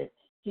says that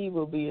he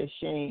will be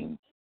ashamed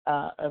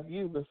of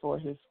you before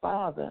his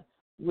Father,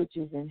 which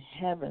is in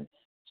heaven.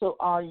 So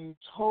are you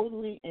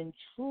totally and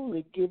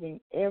truly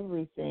giving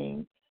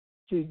everything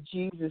to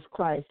Jesus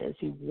Christ as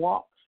he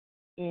walks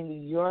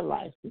in your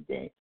life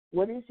today?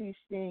 What is he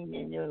seeing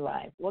in your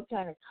life? What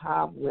kind of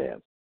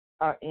cobwebs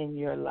are in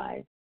your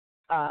life?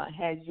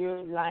 Has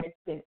your life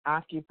been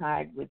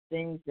occupied with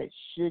things that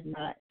should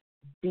not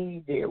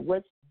be there?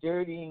 What's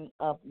dirtying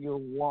up your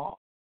walk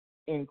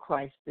in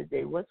Christ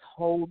today? What's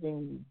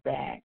holding you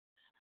back?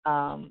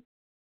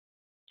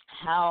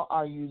 How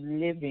are you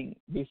living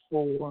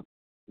before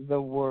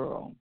the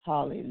world?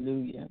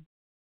 Hallelujah.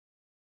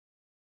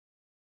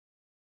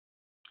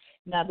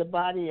 Now, the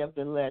body of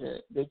the letter,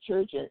 the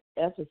church at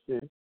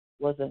Ephesus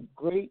was a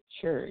great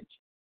church,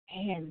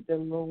 and the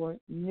Lord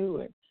knew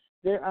it.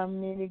 There are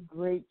many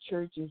great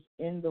churches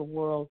in the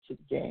world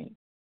today,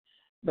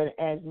 but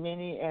as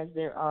many as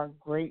there are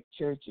great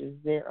churches,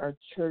 there are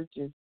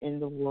churches in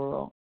the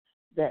world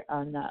that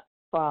are not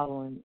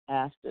following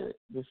after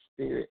the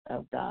Spirit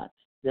of God.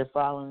 They're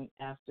following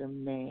after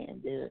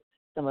man.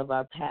 Some of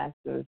our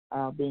pastors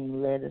are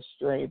being led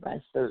astray by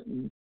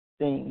certain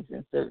things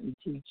and certain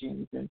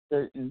teachings and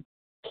certain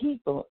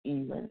people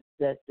even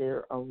that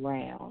they're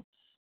around.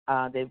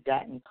 They've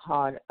gotten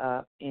caught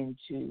up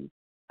into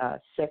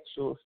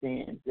sexual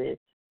sins.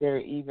 There are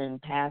even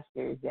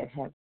pastors that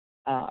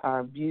are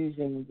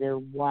abusing their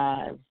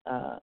wives,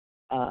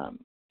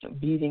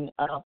 beating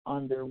up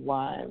on their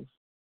wives.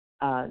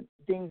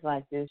 Things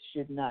like this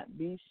should not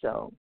be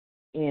so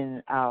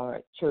in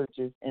our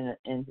churches and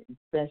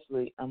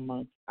especially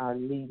amongst our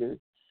leaders.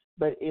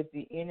 But if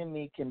the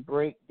enemy can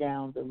break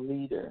down the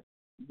leader,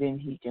 then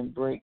he can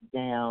break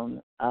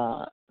down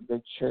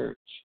the church.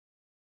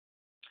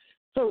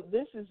 So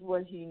this is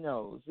what he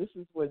knows. This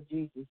is what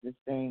Jesus is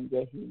saying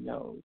that he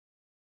knows.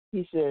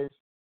 He says,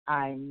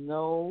 I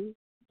know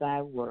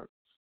thy works.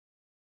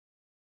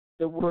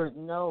 The word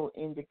know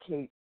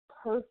indicates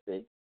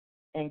perfect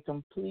and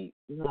complete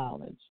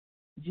knowledge.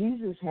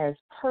 Jesus has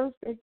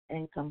perfect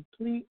and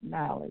complete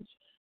knowledge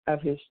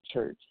of his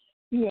church.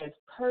 He has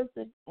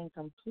perfect and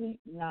complete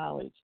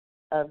knowledge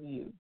of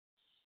you.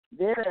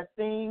 There are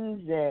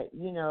things that,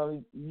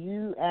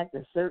 you act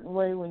a certain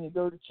way when you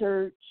go to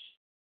church,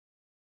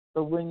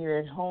 but when you're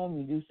at home,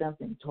 you do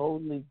something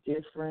totally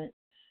different.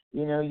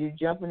 You're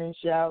jumping and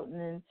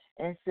shouting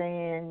and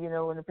saying,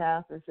 when the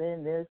pastor's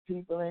saying there's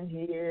people in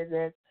here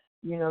that,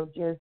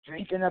 just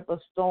drinking up a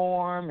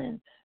storm, and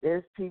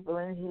there's people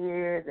in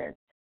here that's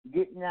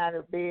getting out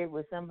of bed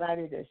with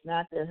somebody that's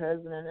not their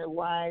husband and their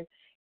wife,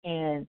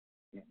 and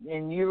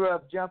you're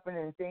up jumping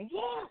and saying,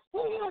 yes,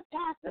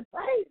 pastor,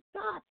 praise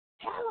God,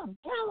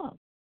 tell him.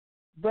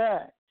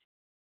 But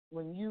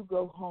when you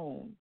go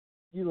home,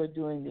 you are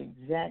doing the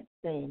exact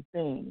same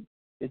thing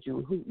that you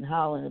were hooting and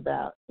hollering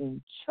about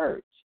in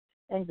church,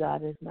 and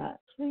God is not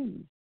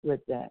pleased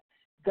with that.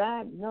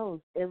 God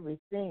knows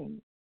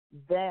everything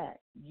that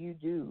you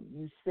do,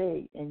 you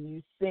say, and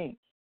you think.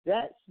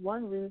 That's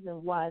one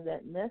reason why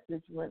that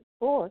message went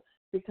forth,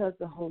 because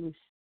the Holy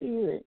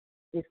Spirit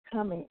is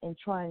coming and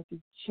trying to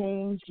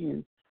change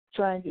you,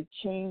 trying to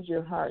change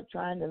your heart,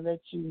 trying to let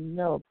you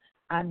know,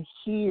 I'm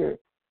here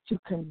to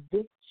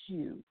convict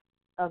you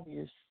of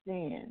your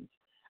sins.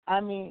 I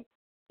mean,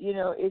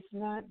 it's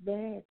not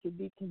bad to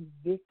be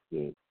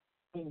convicted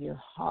in your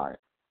heart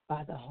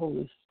by the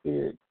Holy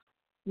Spirit.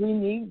 We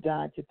need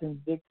God to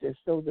convict us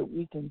so that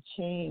we can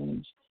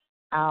change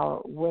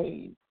our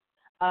ways.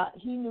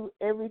 He knew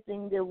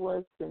everything there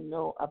was to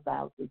know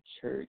about the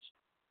church.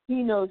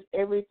 He knows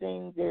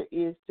everything there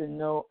is to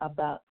know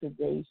about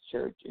today's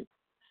churches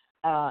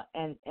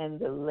and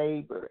the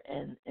labor.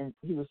 And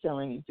he was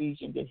telling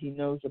Ephesians that he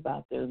knows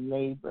about their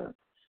labor,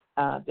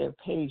 their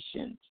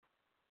patience,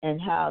 and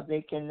how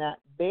they cannot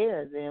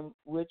bear them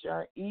which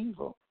are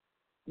evil.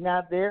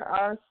 Now, there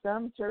are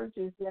some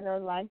churches that are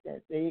like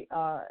that. They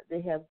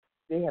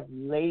have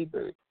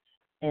labored,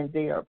 and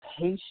they are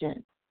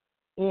patient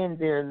in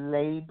their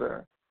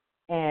labor,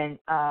 and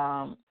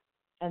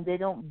they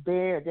don't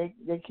bear.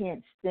 They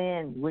can't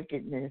stand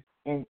wickedness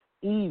and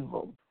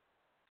evil.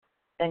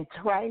 And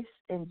Christ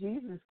and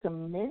Jesus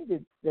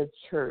commended the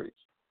church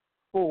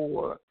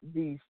for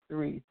these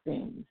three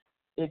things: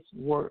 its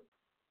work,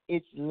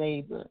 its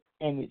labor,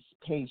 and its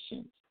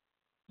patience.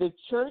 The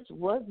church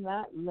was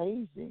not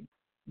lazy.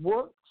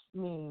 Works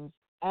means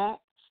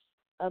acts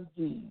of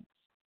deeds.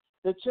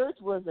 The church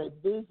was a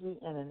busy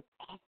and an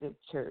active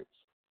church.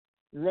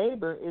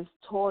 Labor is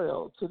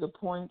toil to the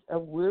point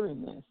of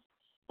weariness,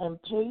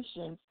 and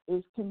patience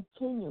is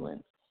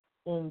continuance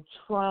in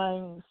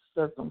trying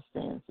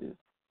circumstances.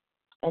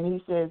 And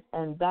he says,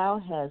 and thou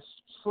hast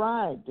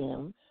tried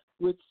them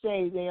which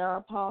say they are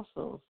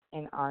apostles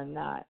and are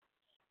not,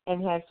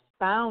 and hast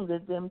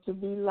founded them to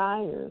be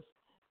liars.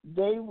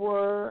 They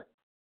were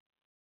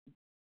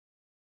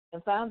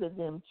a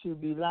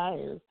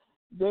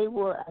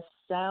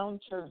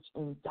sound church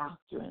in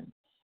doctrine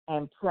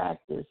and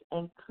practice,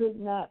 and could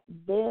not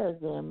bear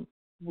them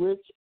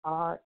which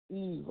are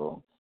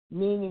evil,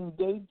 meaning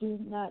they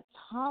did not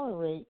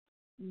tolerate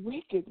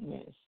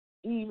wickedness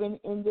even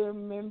in their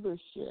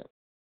membership.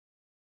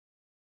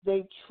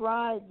 They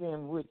tried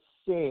them which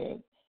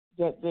said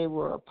that they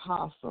were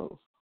apostles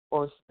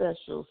or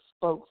special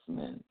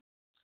spokesmen.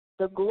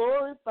 The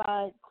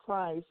glorified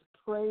Christ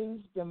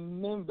praised the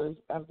members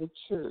of the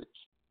church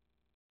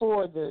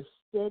for their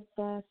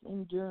steadfast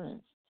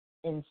endurance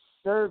in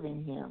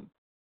serving him.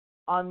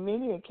 On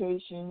many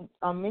occasions,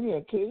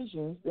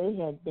 they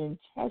had been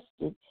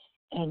tested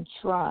and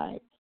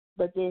tried,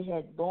 but they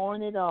had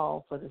borne it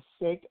all for the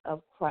sake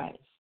of Christ,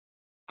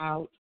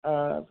 out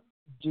of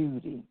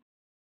duty.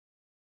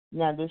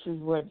 Now, this is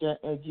what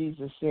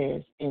Jesus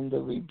says in the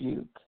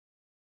rebuke.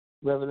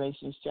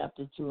 Revelation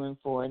chapter 2 and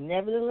 4.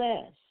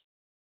 Nevertheless,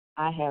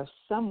 I have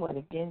somewhat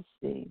against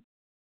thee,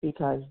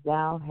 because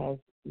thou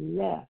hast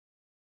left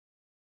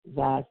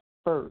thy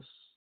first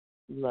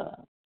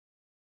love.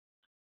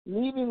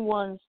 Leaving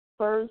one's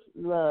first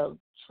love,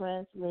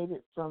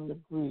 translated from the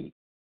Greek,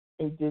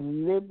 a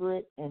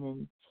deliberate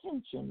and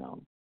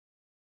intentional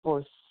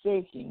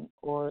forsaking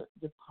or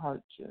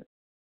departure.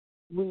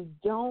 We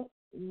don't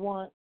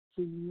want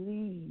to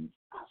leave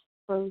our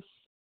first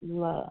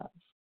love.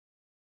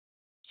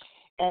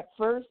 At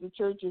first, the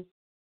church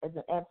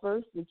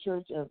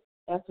of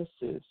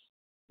Ephesus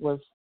was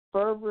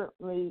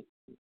fervently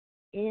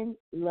in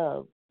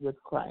love with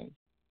Christ,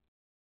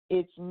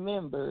 its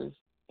members,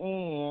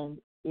 and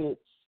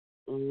its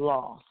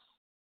lost.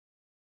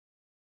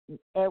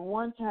 At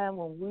one time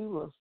when we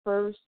were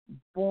first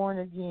born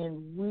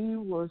again, we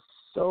were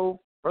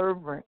so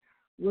fervent,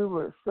 we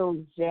were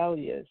so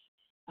zealous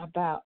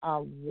about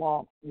our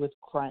walk with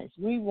Christ.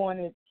 We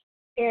wanted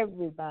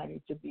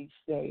everybody to be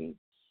saved.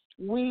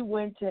 We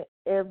went to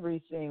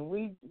everything.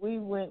 We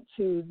went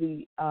to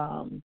the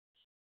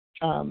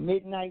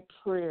midnight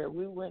prayer.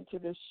 We went to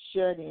the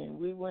shut-in.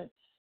 We went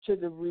to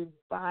the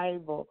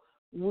revival.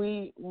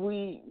 We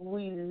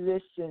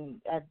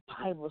listened at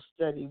Bible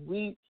study.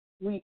 We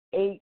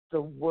ate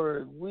the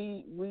word.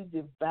 We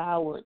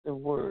devoured the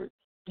word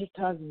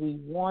because we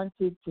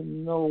wanted to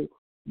know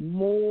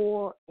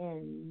more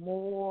and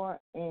more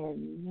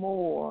and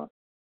more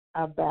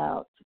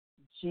about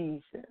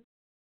Jesus.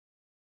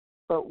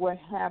 But what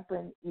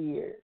happened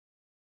is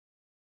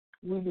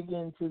we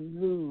begin to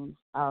lose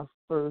our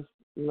first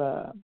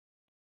love.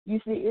 You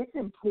see, it's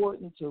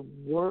important to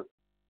work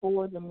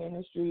for the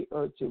ministry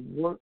or to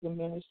work the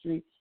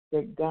ministry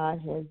that God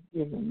has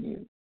given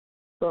you.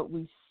 But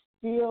we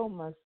still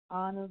must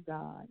honor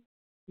God.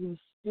 We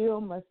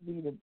still must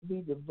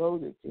be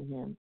devoted to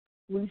him.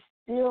 We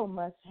still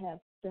must have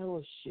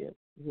fellowship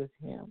with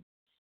him.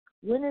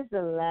 When is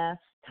the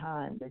last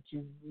time that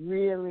you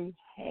really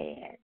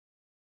had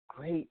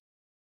great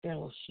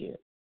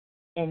fellowship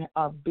and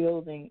are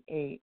building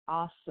an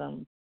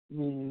awesome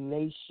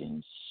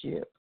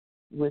relationship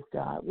with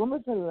God? When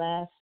was the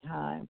last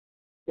time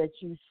that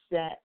you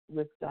sat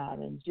with God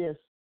and just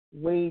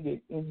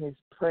waited in his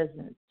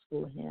presence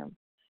for him?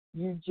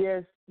 You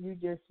just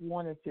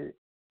wanted to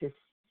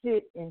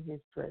sit in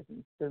his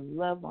presence, to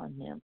love on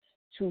him,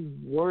 to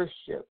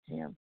worship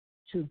him,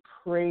 to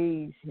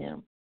praise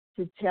him,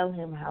 to tell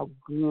him how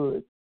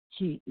good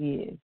he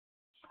is.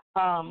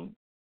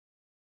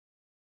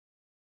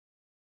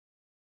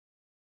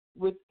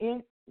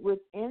 Within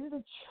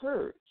the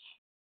church,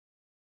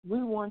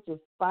 we want to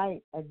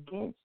fight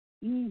against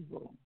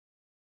evil,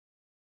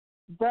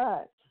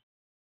 but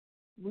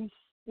we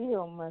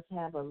still must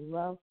have a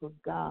love for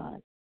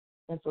God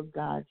and for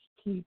God's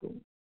people.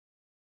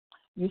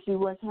 You see,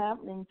 what's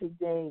happening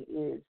today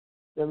is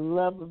the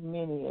love of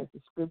many, as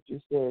the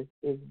scripture says,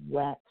 is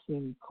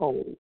waxing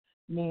cold.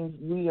 Means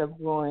we are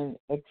growing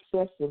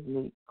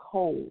excessively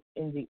cold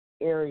in the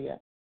area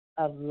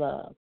of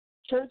love.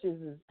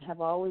 Churches have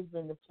always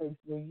been the place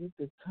where you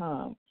could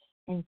come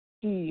and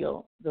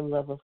feel the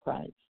love of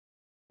Christ.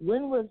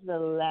 When was the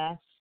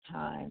last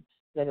time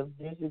that a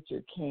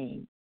visitor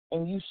came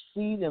and you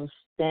see them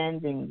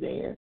standing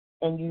there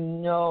and you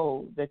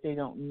know that they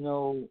don't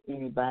know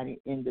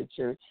anybody in the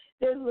church?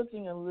 They're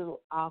looking a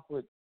little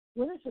awkward.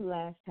 When is the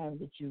last time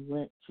that you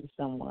went to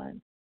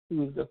someone who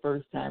was a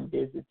first-time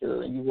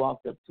visitor and you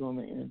walked up to them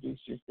and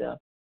introduced yourself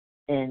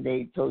and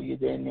they told you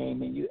their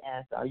name and you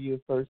asked, are you a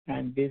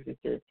first-time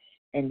visitor?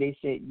 And they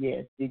said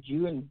yes. Did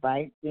you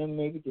invite them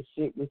maybe to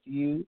sit with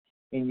you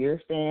and your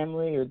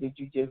family, or did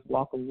you just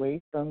walk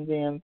away from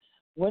them?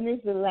 When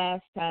is the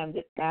last time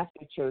that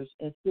after church,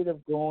 instead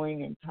of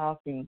going and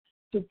talking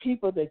to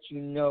people that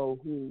you know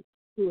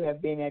who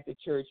have been at the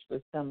church for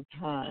some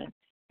time,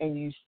 and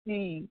you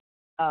see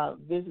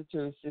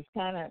visitors just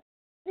kind of,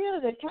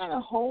 they're kind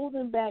of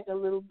holding back a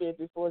little bit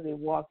before they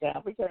walk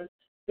out because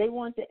they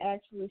want to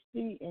actually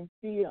see and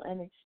feel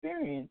and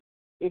experience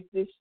if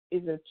this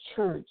is a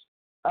church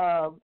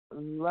of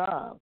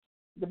love.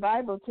 The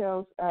Bible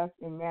tells us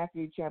in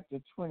Matthew chapter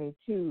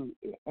 22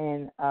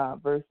 and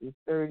verses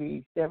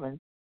 37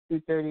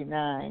 through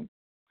 39,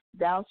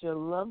 thou shalt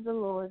love the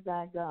Lord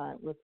thy God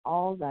with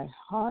all thy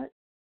heart,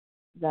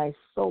 thy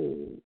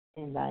soul,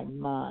 and thy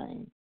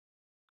mind.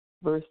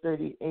 Verse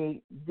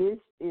 38, this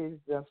is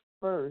the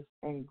first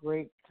and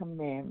great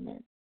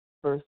commandment.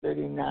 Verse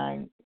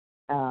 39,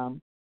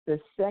 the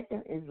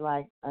second is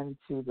like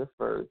unto the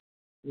first.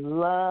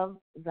 Love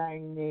thy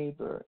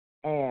neighbor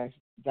as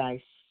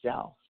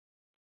thyself.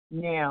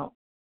 Now,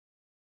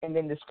 and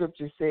then the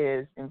scripture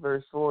says in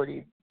verse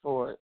 40,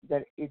 for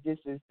that. This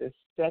is the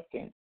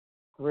second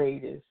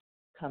greatest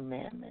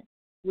commandment.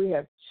 We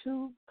have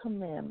two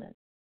commandments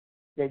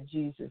that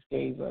Jesus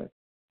gave us,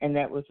 and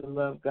that was to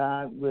love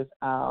God with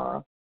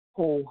our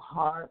whole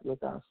heart,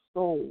 with our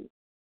soul,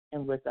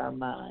 and with our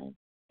mind.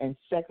 And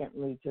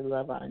secondly, to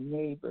love our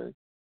neighbors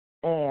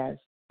as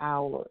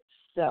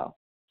ourselves.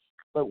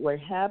 But what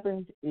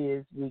happens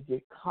is we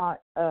get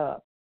caught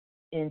up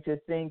into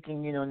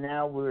thinking,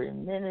 now we're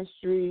in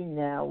ministry,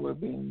 now we're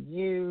being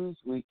used.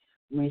 We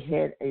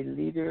had a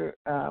leader,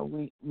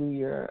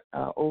 we are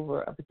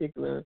over a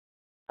particular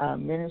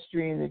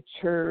ministry in the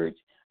church.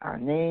 Our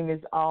name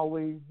is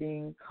always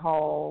being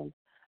called.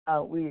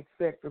 We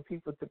expect for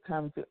people to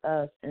come to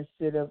us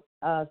instead of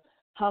us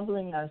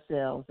humbling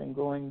ourselves and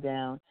going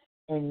down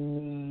and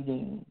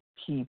meeting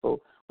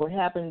people. What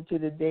happened to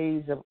the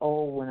days of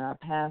old when our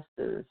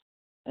pastors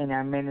and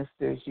our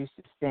ministers used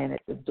to stand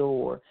at the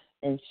door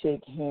and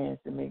shake hands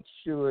to make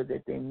sure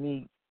that they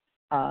meet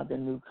the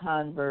new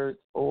converts,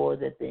 or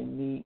that they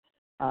meet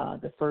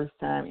the first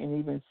time and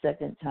even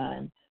second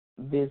time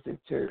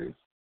visitors.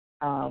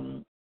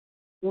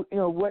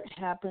 What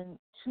happened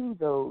to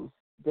those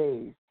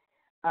days?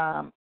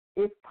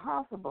 If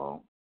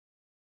possible,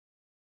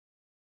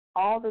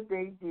 all that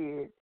they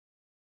did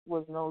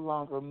was no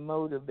longer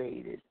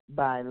motivated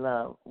by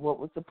love. What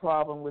was the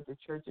problem with the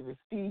church of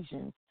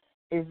Ephesians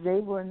is they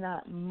were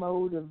not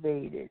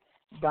motivated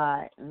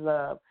by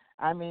love.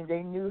 I mean,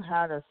 they knew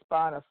how to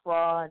spot a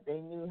fraud. They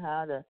knew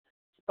how to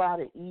spot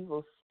an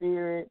evil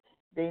spirit.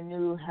 They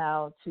knew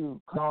how to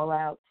call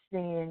out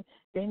sin.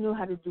 They knew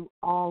how to do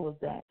all of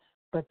that.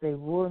 But they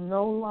were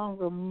no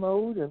longer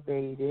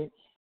motivated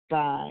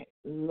by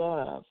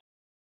love.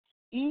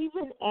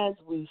 Even as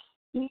we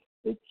speak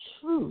the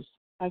truth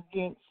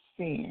against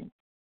sin,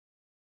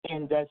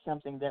 and that's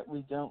something that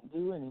we don't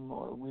do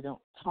anymore. We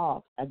don't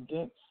talk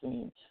against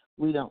sin.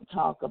 We don't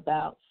talk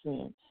about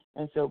sin.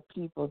 And so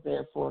people,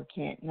 therefore,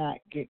 can't not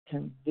get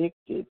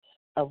convicted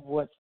of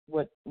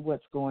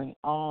what's going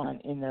on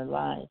in their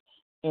life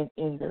and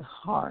in their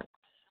heart.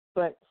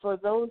 But for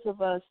those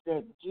of us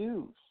that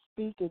do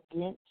speak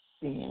against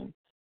sin,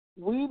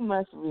 we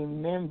must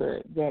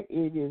remember that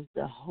it is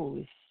the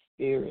Holy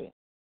Spirit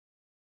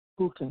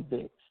who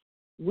convicts.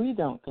 We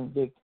don't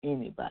convict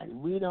anybody.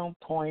 We don't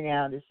point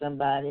out to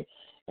somebody,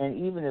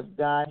 and even if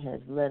God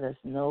has let us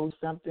know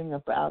something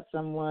about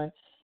someone,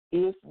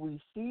 if we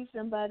see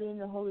somebody in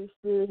the Holy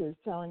Spirit is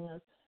telling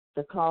us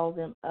to call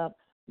them up,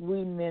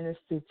 we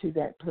minister to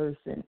that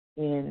person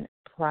in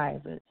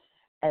private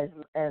as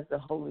the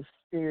Holy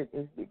Spirit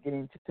is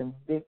beginning to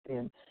convict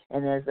them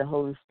and as the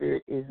Holy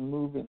Spirit is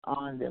moving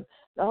on them.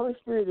 The Holy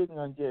Spirit isn't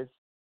going to just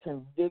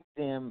convict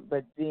them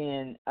but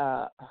then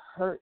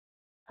hurt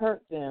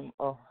them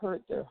or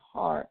hurt their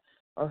heart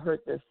or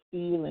hurt their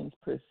feelings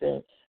per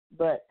se.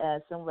 But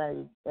as the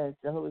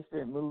Holy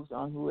Spirit moves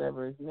on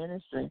whoever is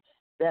ministering,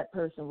 that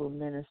person will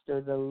minister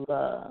the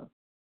love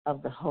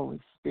of the Holy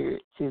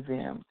Spirit to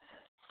them.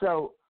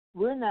 So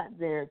we're not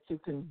there to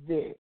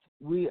convict.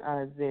 We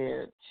are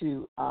there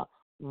to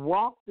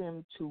walk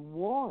them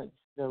towards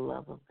the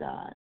love of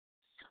God.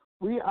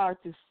 We are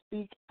to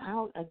speak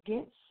out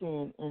against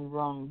sin and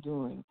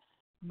wrongdoing,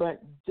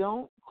 but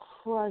don't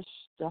crush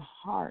the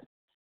heart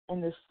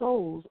and the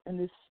souls and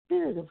the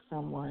spirit of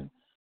someone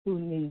who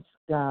needs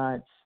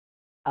God's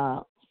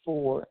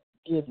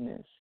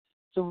forgiveness.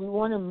 So we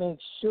want to make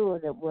sure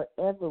that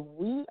whatever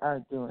we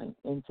are doing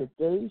in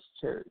today's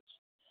church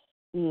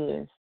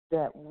is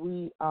that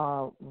we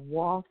are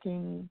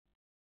walking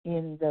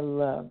in the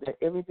love, that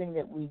everything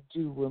that we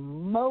do, we're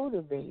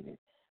motivated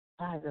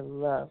by the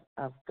love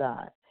of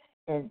God,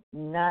 and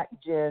not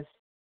just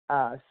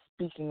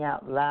speaking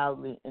out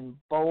loudly and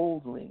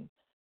boldly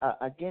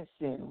against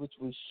sin, which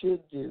we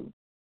should do,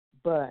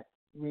 but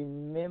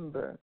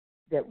remember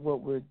that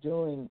what we're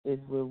doing is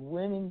we're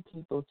winning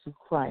people to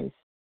Christ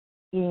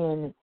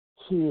in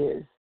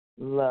His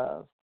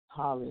love.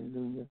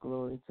 Hallelujah.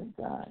 Glory to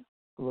God.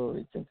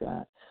 Glory to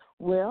God.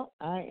 Well,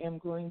 I am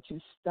going to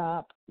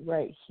stop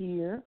right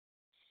here.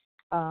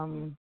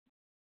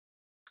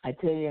 I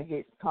tell you, I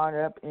get caught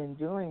up in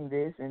doing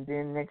this, and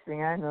then next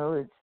thing I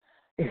know,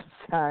 it's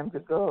time to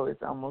go.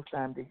 It's almost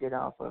time to get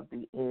off of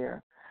the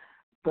air.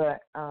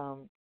 But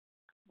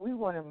we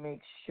want to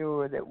make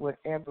sure that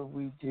whatever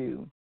we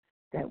do,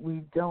 that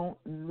we don't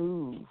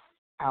lose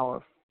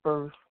our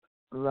first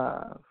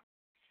love.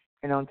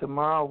 And on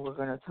tomorrow, we're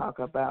going to talk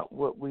about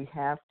what we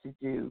have to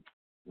do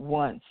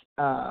once,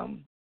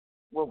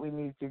 what we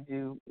need to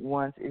do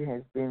once it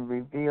has been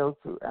revealed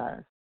to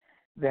us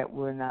that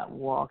we're not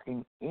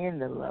walking in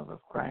the love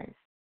of Christ.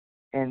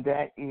 And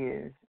that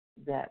is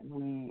that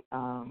we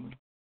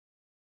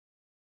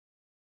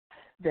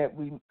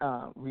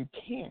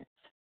repent,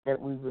 that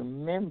we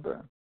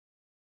remember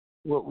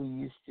what we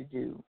used to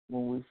do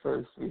when we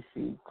first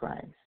received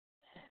Christ,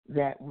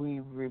 that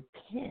we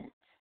repent,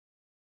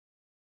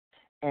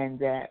 and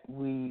that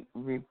we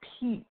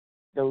repeat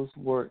those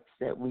works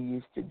that we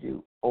used to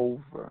do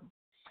over,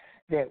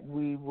 that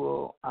we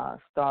will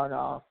start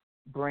off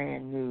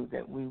brand new,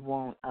 that we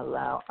won't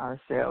allow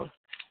ourselves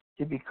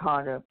to be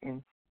caught up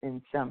in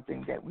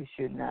something that we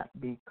should not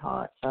be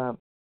caught up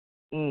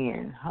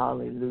in.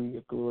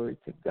 Hallelujah. Glory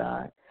to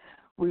God.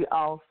 We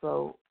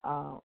also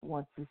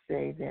want to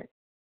say that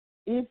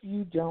if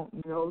you don't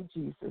know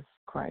Jesus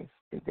Christ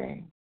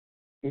today,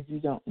 if you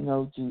don't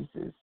know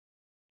Jesus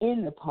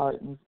in the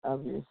pardons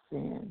of your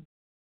sins,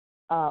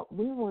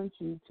 we want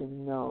you to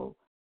know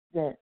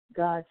that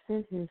God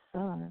sent his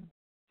son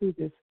to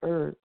this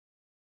earth,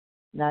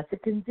 not to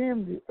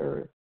condemn the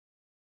earth,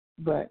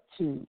 but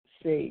to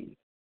save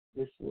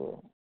this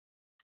world.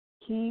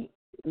 He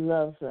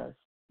loves us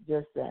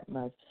just that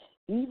much.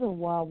 Even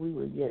while we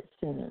were yet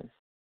sinners,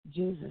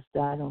 Jesus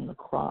died on the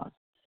cross.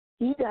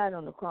 He died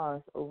on the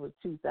cross over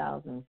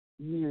 2,000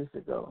 years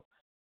ago.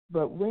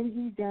 But when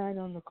he died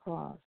on the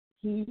cross,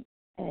 he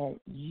had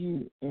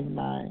you in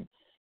mind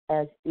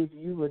as if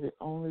you were the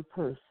only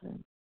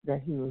person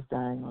that he was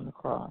dying on the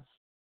cross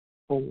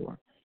for.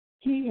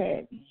 He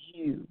had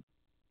you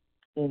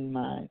in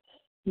mind.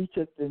 He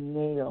took the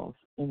nails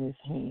in his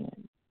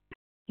hands.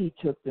 He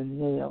took the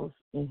nails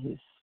in his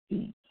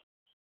feet.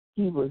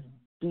 He was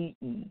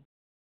beaten.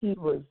 He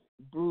was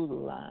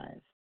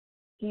brutalized.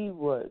 They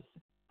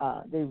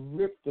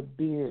ripped the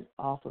beard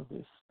off of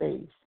his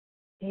face.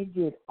 They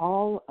did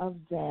all of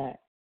that,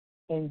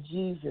 and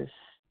Jesus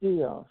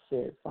still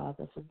said,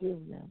 Father,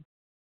 forgive them,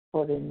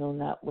 for they know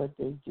not what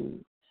they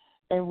do.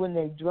 And when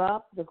they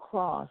dropped the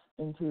cross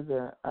into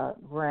the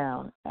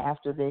ground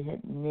after they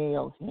had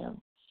nailed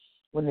him,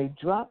 when they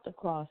dropped the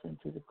cross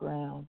into the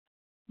ground,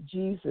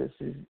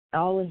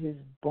 all of his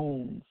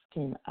bones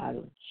came out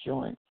of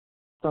joint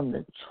from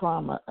the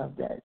trauma of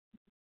that.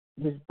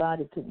 His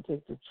body couldn't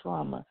take the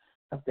trauma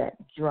of that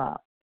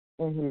drop,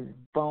 and his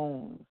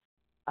bones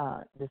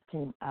just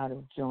came out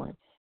of joint.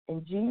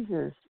 And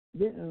Jesus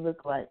didn't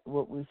look like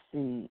what we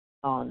see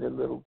on the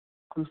little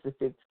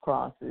crucifix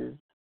crosses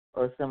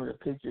or some of the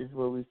pictures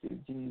where we see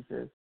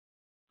Jesus,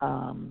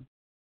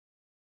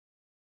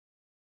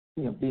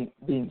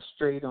 being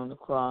straight on the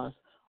cross,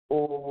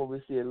 or where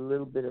we see a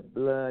little bit of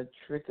blood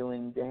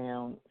trickling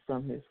down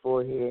from his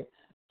forehead,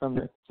 from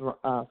the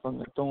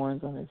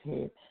thorns on his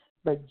head.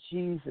 But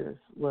Jesus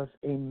was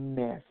a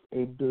mess,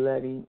 a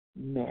bloody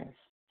mess,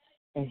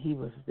 and he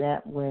was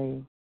that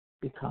way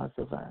because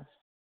of us.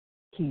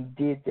 He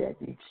did that,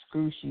 the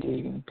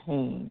excruciating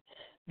pain,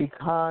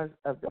 because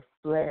of the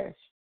flesh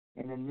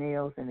and the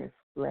nails in his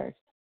flesh.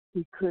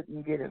 He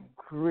couldn't get a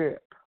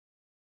grip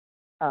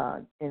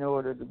in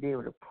order to be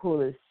able to pull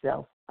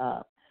himself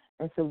up.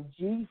 And so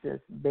Jesus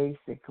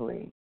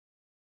basically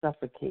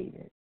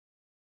suffocated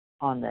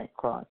on that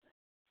cross.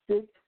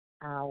 6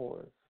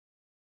 hours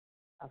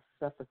of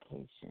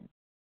suffocation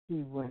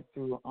he went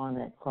through on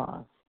that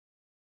cross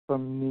for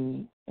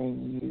me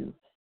and you.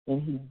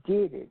 And he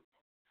did it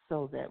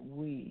so that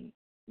we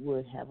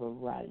would have a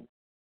right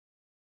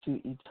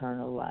to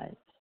eternal life.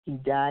 He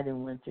died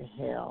and went to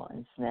hell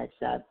and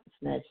snatched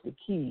the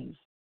keys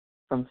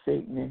from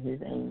Satan and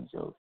his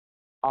angels,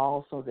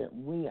 all so that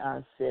we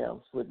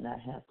ourselves would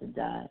not have to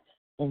die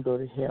and go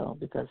to hell,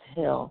 because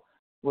hell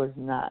was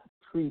not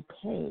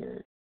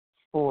prepared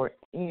for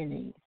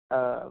any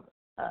of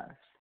us.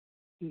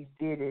 He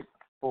did it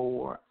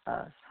for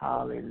us.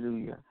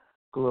 Hallelujah.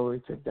 Glory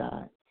to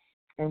God.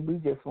 And we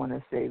just want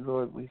to say,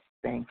 Lord, we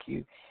thank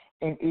you.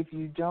 And if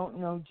you don't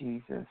know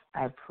Jesus,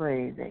 I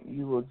pray that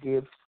you will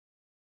give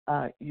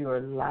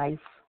your life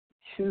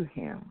to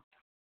him.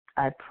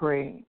 I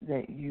pray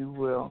that you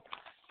will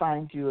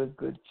find you a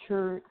good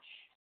church,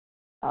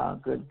 a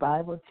good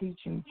Bible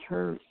teaching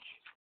church,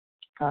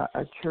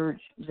 a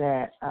church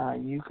that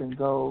you can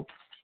go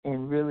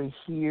and really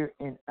hear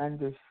and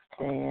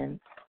understand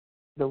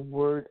the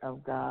Word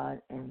of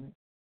God, and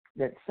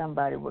that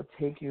somebody will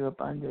take you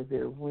up under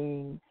their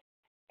wing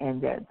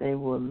and that they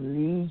will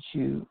lead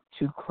you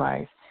to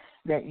Christ,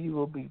 that you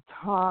will be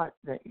taught,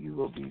 that you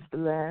will be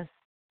blessed,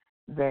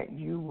 that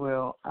you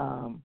will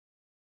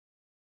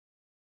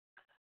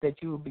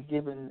be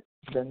given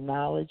the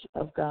knowledge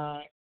of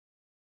God,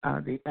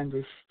 the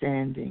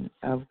understanding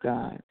of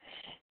God.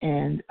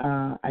 And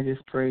I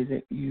just pray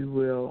that you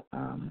will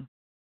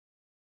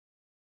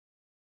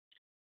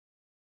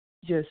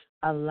just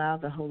allow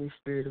the Holy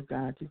Spirit of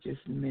God to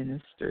just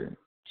minister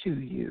to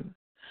you.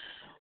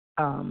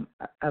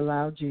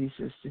 Allow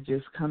Jesus to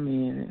just come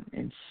in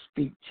and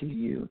speak to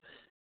you.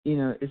 You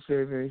know, it's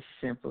very, very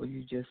simple.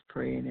 You just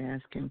pray and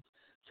ask him,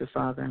 so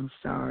Father, I'm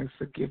sorry.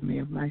 Forgive me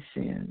of my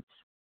sins.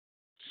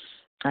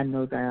 I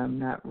know that I'm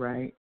not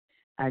right.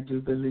 I do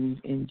believe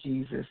in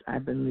Jesus. I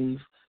believe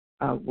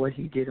what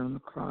he did on the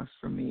cross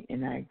for me,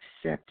 and I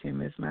accept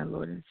him as my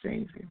Lord and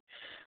Savior.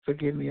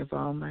 Forgive me of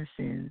all my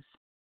sins.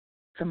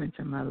 Come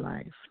into my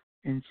life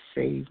and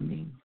save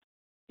me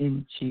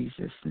in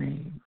Jesus'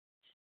 name.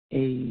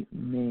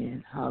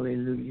 Amen.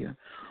 Hallelujah.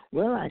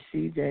 Well, I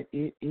see that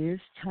it is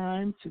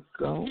time to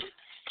go,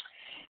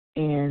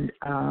 and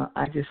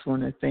I just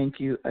want to thank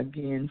you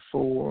again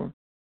for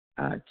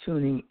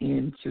tuning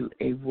in to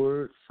A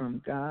Word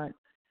from God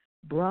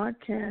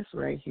broadcast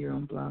right here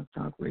on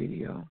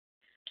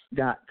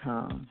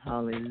blogtalkradio.com.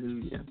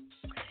 Hallelujah.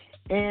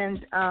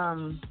 And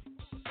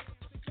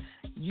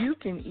You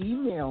can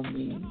email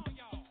me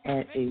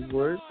at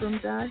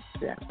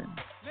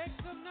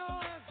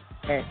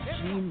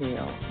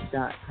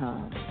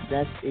awordfromgod7@gmail.com.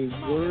 That's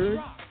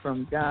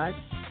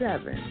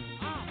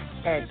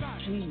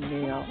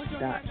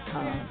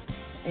awordfromgod7@gmail.com.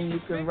 And you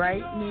can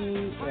write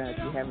me if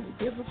you have any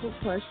biblical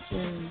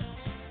questions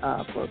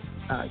for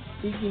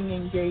speaking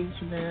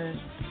engagement.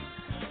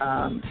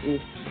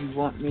 If you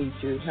want me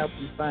to help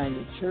you find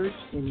a church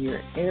in your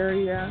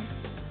area.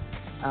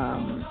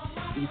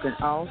 You can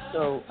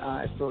also,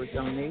 for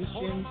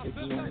donations, if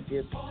you want to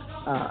give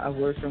a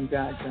Word from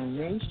God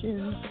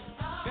donation.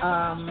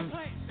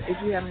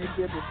 If you have any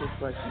biblical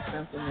questions,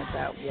 something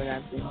about what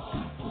I've been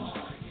teaching,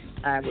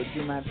 I will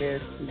do my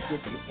best to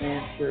get the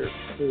answer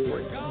for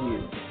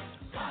you.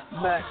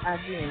 But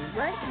again,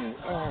 write me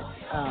at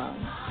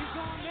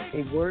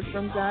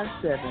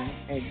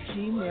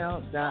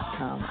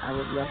awordfromgod7@gmail.com. I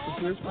would love to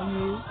hear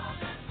from you.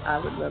 I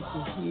would love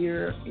to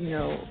hear,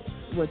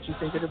 what you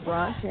think of the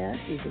broadcast.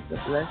 If it's a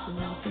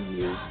blessing to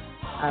you,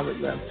 I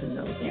would love to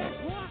know that.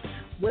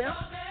 Well,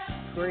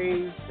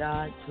 praise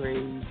God,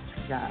 praise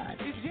God.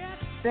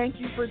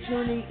 Thank you for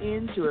tuning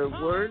in to A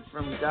Word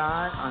from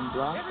God on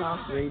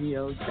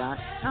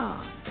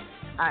blogtalkradio.com.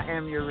 I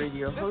am your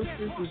radio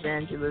hostess,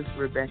 Evangelist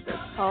Rebecca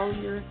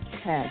Collier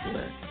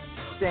Hagler,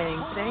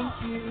 saying thank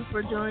you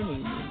for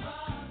joining me.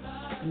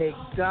 May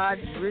God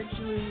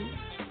richly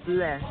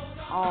bless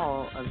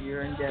all of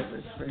your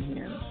endeavors for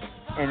Him.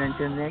 And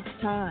until next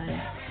time,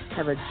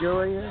 have a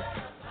joyous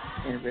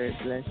and a very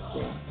blessed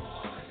day.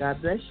 God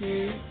bless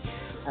you.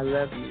 I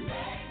love you.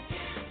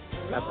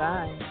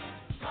 Bye-bye.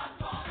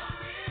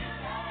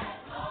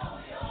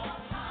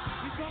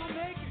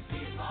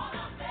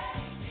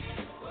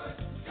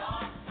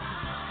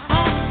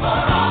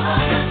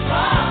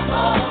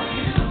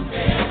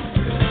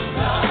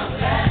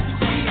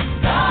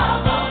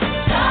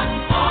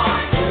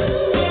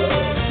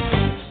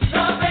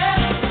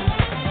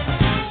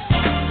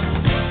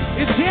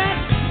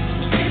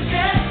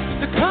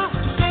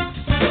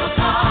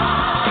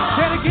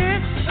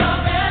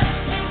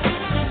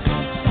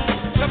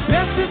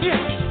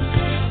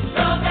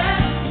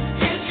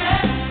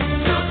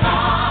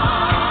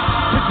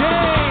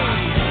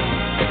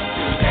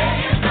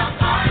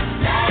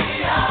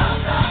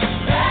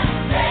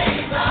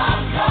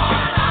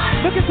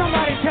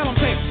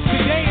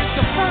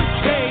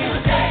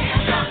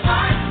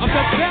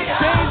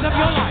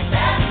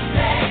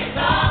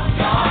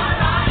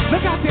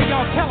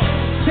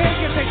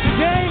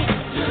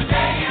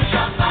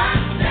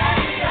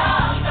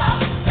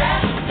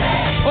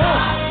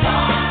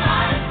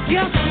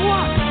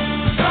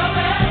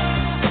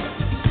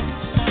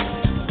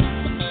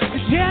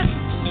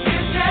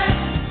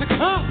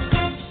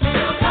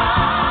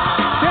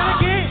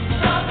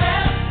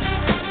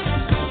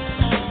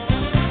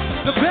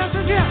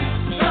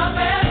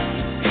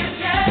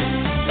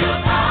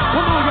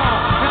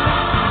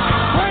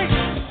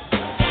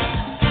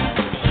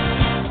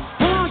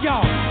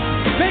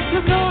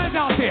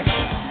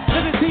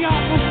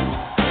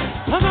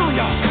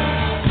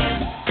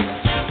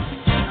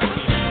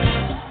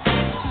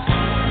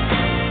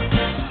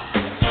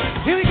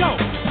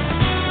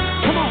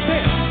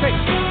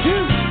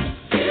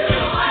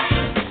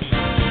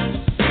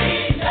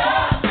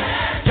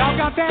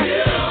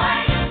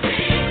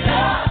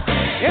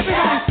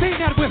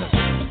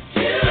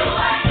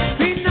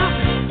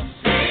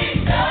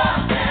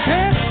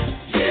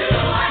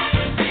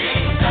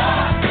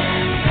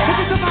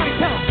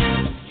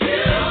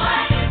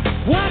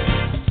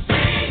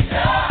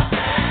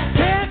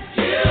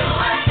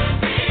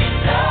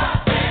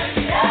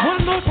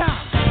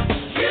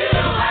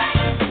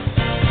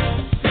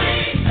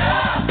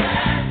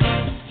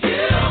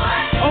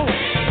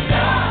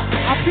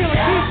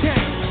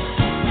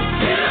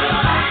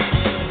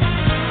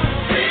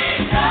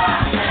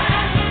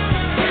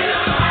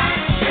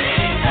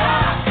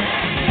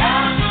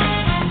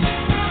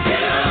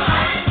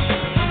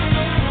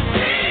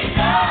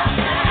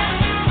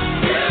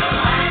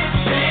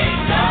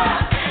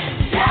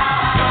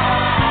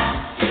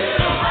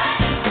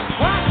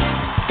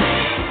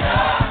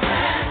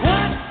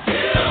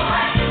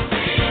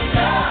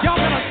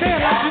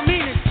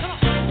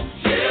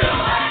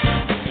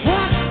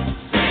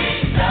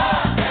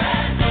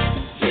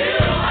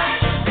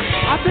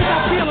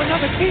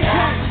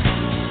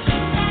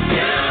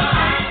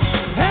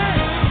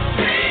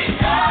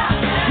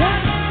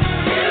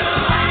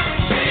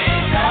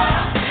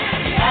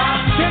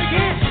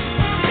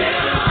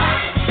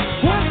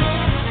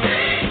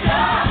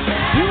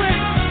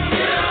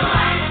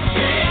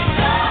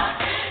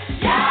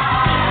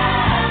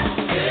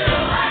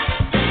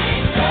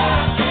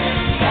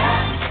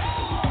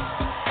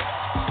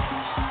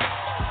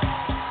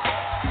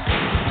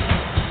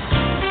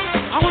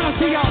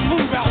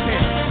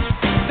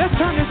 Let's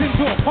turn this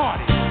into a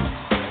party.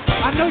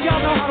 I know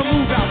y'all know how to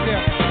move out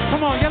there.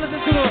 Come on, y'all listen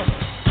to the